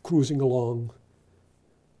just cruising along.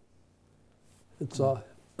 It's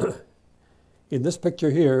in this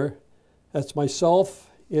picture here, that's myself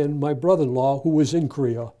and my brother-in-law who was in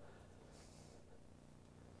Korea.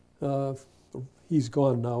 He's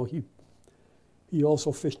gone now. He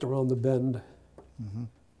also fished around the bend. Mm-hmm.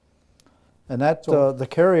 And that the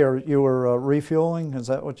carrier you were refueling, is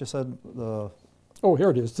that what you said? Oh, here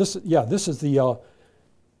it is. This is the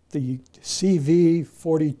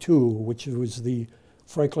CV-42, which was the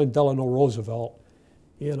Franklin Delano Roosevelt,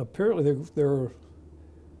 and apparently they're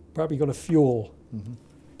probably going to fuel, mm-hmm.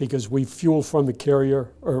 because we fuel from the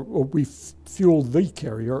carrier, or we fuel the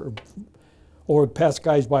carrier, or pass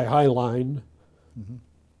guys by High Line. Mm-hmm.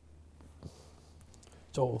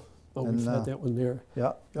 So we've had that one there.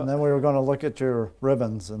 Yeah, and then we were going to look at your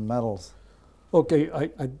ribbons and medals. Okay,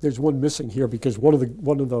 there's one missing here because one of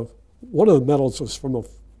the medals was from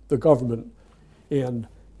the government, and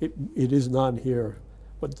it is not here.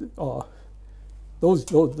 But the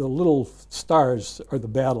little stars are the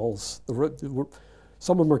battles.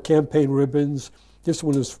 Some of them are campaign ribbons. This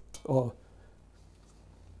one is.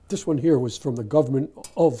 This one here was from the government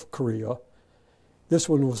of Korea. This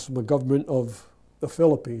one was from the government of the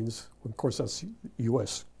Philippines. Of course, that's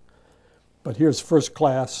U.S. But here's first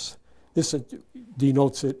class. This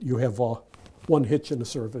denotes it. You have one hitch in the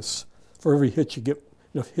service. For every hitch you get,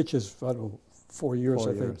 hitches, I don't know, 4 years,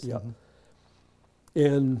 I think. Yeah. Mm-hmm.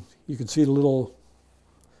 And you can see the little,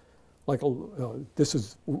 this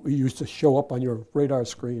is used to show up on your radar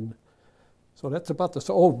screen. So that's about this.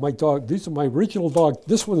 Oh, my dog. These are my original dog.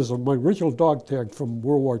 This one is my original dog tag from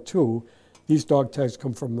World War II. These dog tags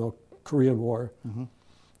come from the Korean War. Mm-hmm.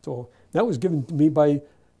 So that was given to me by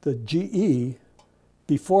the GE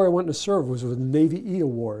before I went to serve. Was a Navy E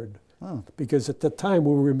award. Oh. Because at the time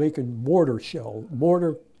we were making mortar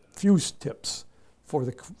fuse tips for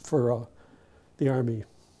the Army.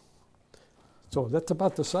 So that's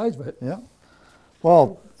about the size of it. Yeah.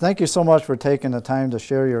 Well, thank you so much for taking the time to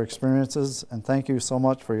share your experiences, and thank you so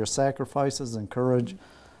much for your sacrifices and courage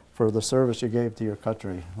for the service you gave to your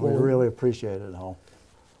country. We really appreciate it, Hal.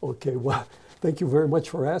 Okay, well, thank you very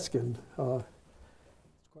much for asking.